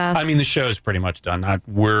so fast. I mean, the show's pretty much done.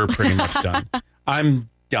 We're pretty much done. I'm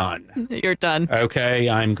done. You're done. Okay,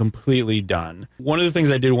 I'm completely done. One of the things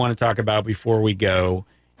I did want to talk about before we go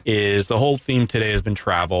is the whole theme today has been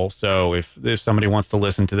travel. So if somebody wants to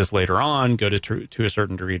listen to this later on, go to a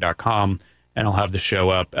certain degree.com and I'll have the show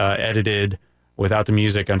up edited without the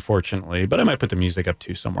music, unfortunately, but I might put the music up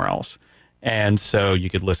too somewhere else. And so you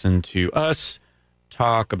could listen to us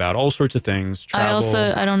talk about all sorts of things. Travel,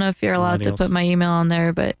 I don't know if you're allowed to put my email on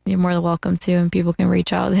there, but you're more than welcome to, and people can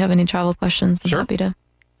reach out if they have any travel questions. I'm Sure. happy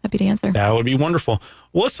to answer. That would be wonderful.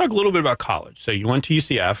 Well, let's talk a little bit about college. So you went to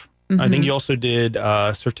UCF. I think you also did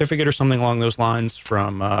a certificate or something along those lines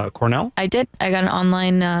from Cornell. I did. I got an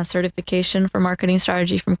online certification for marketing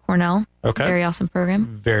strategy from Cornell. Okay. Very awesome program.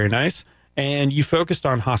 Very nice. And you focused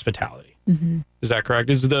on hospitality. Is that correct?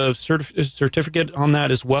 Is the certificate on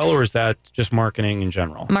that as well, or is that just marketing in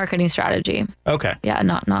general? Marketing strategy. Okay. Yeah,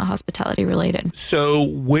 not hospitality related. So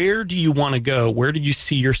where do you want to go? Where did you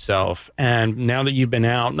see yourself? And now that you've been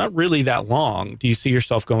out, not really that long, do you see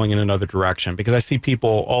yourself going in another direction? Because I see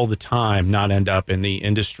people all the time not end up in the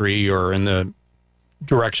industry or in the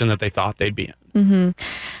direction that they thought they'd be in.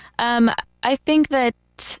 I think that,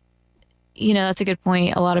 that's a good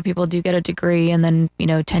point. A lot of people do get a degree and then,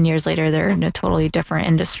 10 years later, they're in a totally different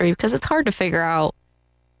industry because it's hard to figure out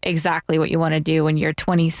exactly what you want to do when you're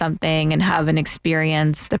 20 something and haven't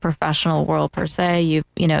experienced the professional world per se.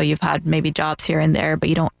 You've had maybe jobs here and there, but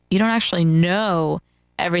you don't actually know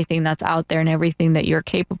everything that's out there and everything that you're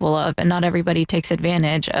capable of. And not everybody takes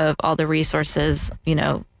advantage of all the resources,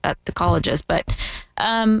 at the colleges. But,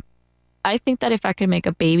 I think that if I could make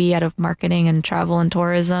a baby out of marketing and travel and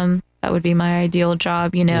tourism, that would be my ideal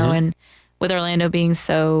job, and with Orlando being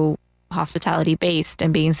so hospitality based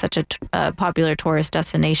and being such a popular tourist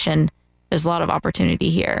destination, there's a lot of opportunity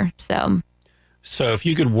here. So if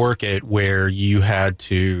you could work it where you had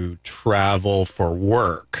to travel for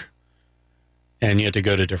work and you had to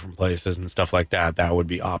go to different places and stuff like that, that would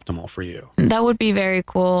be optimal for you. That would be very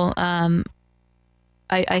cool. I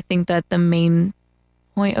think that the main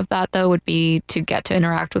point of that, though, would be to get to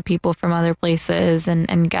interact with people from other places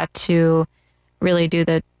and get to really do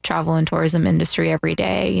the travel and tourism industry every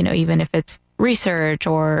day, even if it's research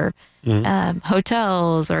or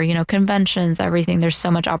hotels or, conventions, everything. There's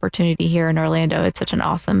so much opportunity here in Orlando. It's such an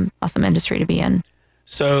awesome industry to be in.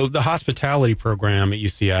 So the hospitality program at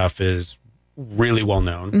UCF is really well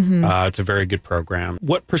known. It's a very good program.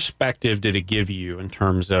 What perspective did it give you in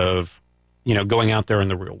terms of going out there in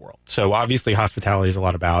the real world? So obviously hospitality is a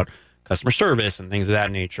lot about customer service and things of that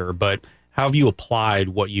nature, but how have you applied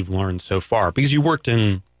what you've learned so far? Because you worked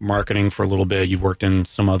in marketing for a little bit, you've worked in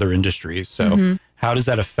some other industries. So how does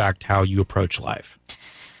that affect how you approach life?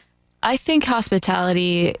 I think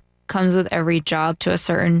hospitality comes with every job to a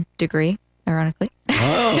certain degree, ironically.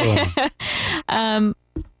 Oh.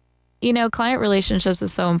 Client relationships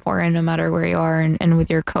is so important no matter where you are and with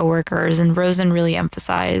your coworkers. And Rosen really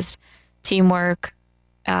emphasized teamwork.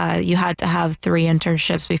 You had to have 3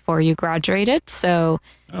 internships before you graduated. So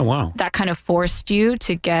oh, wow. That kind of forced you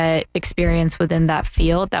to get experience within that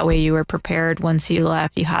field. That way you were prepared once you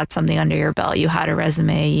left. You had something under your belt. You had a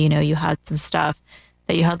resume, you had some stuff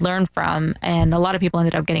that you had learned from. And a lot of people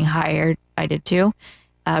ended up getting hired. I did too,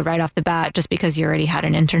 right off the bat, just because you already had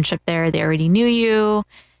an internship there. They already knew you.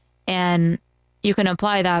 And you can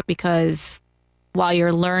apply that because while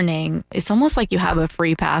you're learning, it's almost like you have a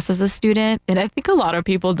free pass as a student. And I think a lot of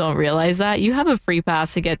people don't realize that. You have a free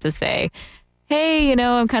pass to get to say, hey,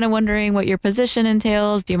 I'm kind of wondering what your position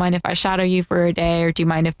entails. Do you mind if I shadow you for a day? Or do you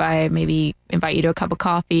mind if I maybe invite you to a cup of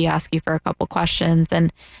coffee, ask you for a couple questions?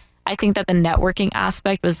 And I think that the networking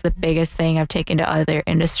aspect was the biggest thing I've taken to other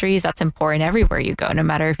industries. That's important everywhere you go, no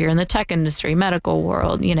matter if you're in the tech industry, medical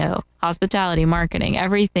world, hospitality, marketing,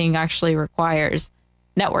 everything actually requires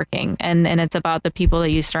networking. And it's about the people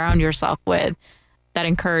that you surround yourself with that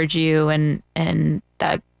encourage you and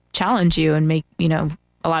that challenge you and make,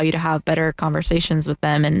 allow you to have better conversations with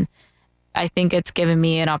them. And I think it's given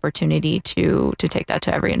me an opportunity to take that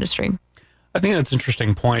to every industry. I think that's an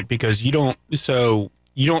interesting point because you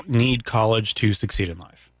don't need college to succeed in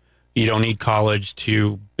life. You don't need college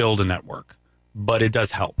to build a network, but it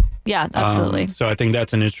does help. Yeah, absolutely. So I think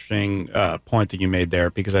that's an interesting point that you made there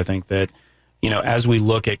because I think that, as we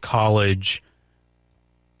look at college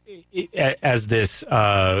as this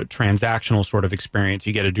transactional sort of experience,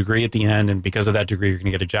 you get a degree at the end, and because of that degree, you're going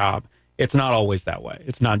to get a job. It's not always that way.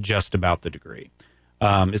 It's not just about the degree.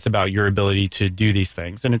 It's about your ability to do these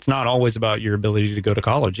things, and it's not always about your ability to go to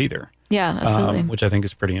college either. Yeah, absolutely. Which I think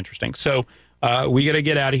is pretty interesting. So we got to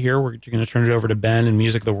get out of here. We're going to turn it over to Ben and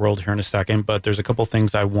Music of the World here in a second, but there's a couple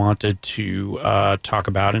things I wanted to talk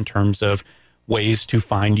about in terms of ways to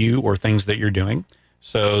find you or things that you're doing.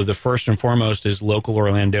 So the first and foremost is Local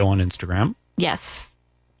Orlando on Instagram. Yes.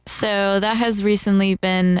 So that has recently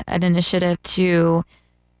been an initiative to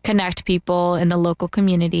connect people in the local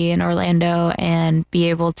community in Orlando and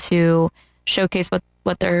be able to showcase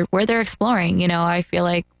where they're exploring. You know, I feel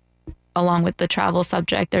like along with the travel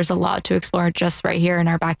subject, there's a lot to explore just right here in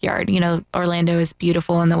our backyard. You know, Orlando is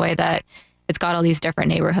beautiful in the way that it's got all these different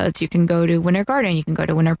neighborhoods. You can go to Winter Garden, you can go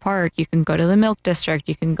to Winter Park, you can go to the Milk District,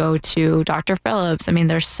 you can go to Dr. Phillips. I mean,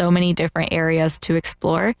 there's so many different areas to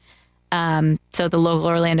explore. So the local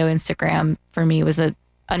Orlando Instagram for me was an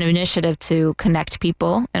initiative to connect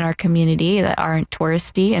people in our community that aren't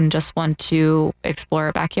touristy and just want to explore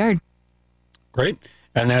a backyard. Great.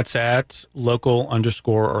 And that's at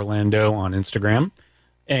local_Orlando on Instagram.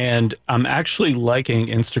 And I'm actually liking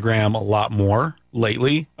Instagram a lot more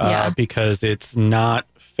lately because it's not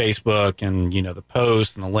Facebook and, you know, the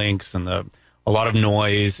posts and the links and a lot of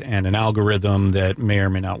noise and an algorithm that may or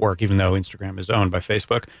may not work, even though Instagram is owned by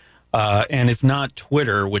Facebook. And it's not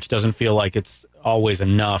Twitter, which doesn't feel like it's always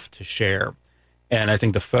enough to share. And I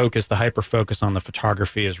think the hyper focus on the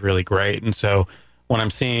photography is really great. And so when I'm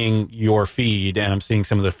seeing your feed and I'm seeing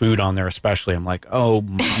some of the food on there, especially, I'm like, oh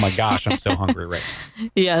my gosh, I'm so hungry right now.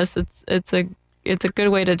 Yes, it's a good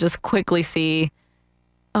way to just quickly see,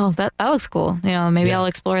 oh, that looks cool. You know, maybe I'll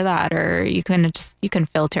explore that, or you can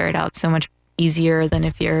filter it out so much easier than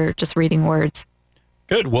if you're just reading words.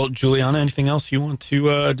 Good. Well, Juliana, anything else you want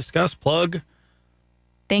to discuss, plug?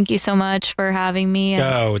 Thank you so much for having me.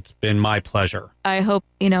 Oh, it's been my pleasure. I hope,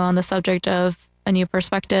 you know, on the subject of a new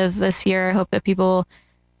perspective this year, I hope that people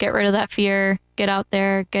get rid of that fear, get out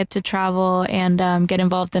there, get to travel, and get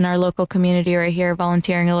involved in our local community right here,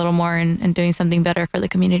 volunteering a little more and doing something better for the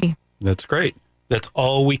community. That's great. That's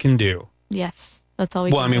all we can do. Yes, that's all we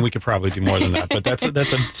can do. Well, I mean, we could probably do more than that, but that's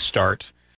a start.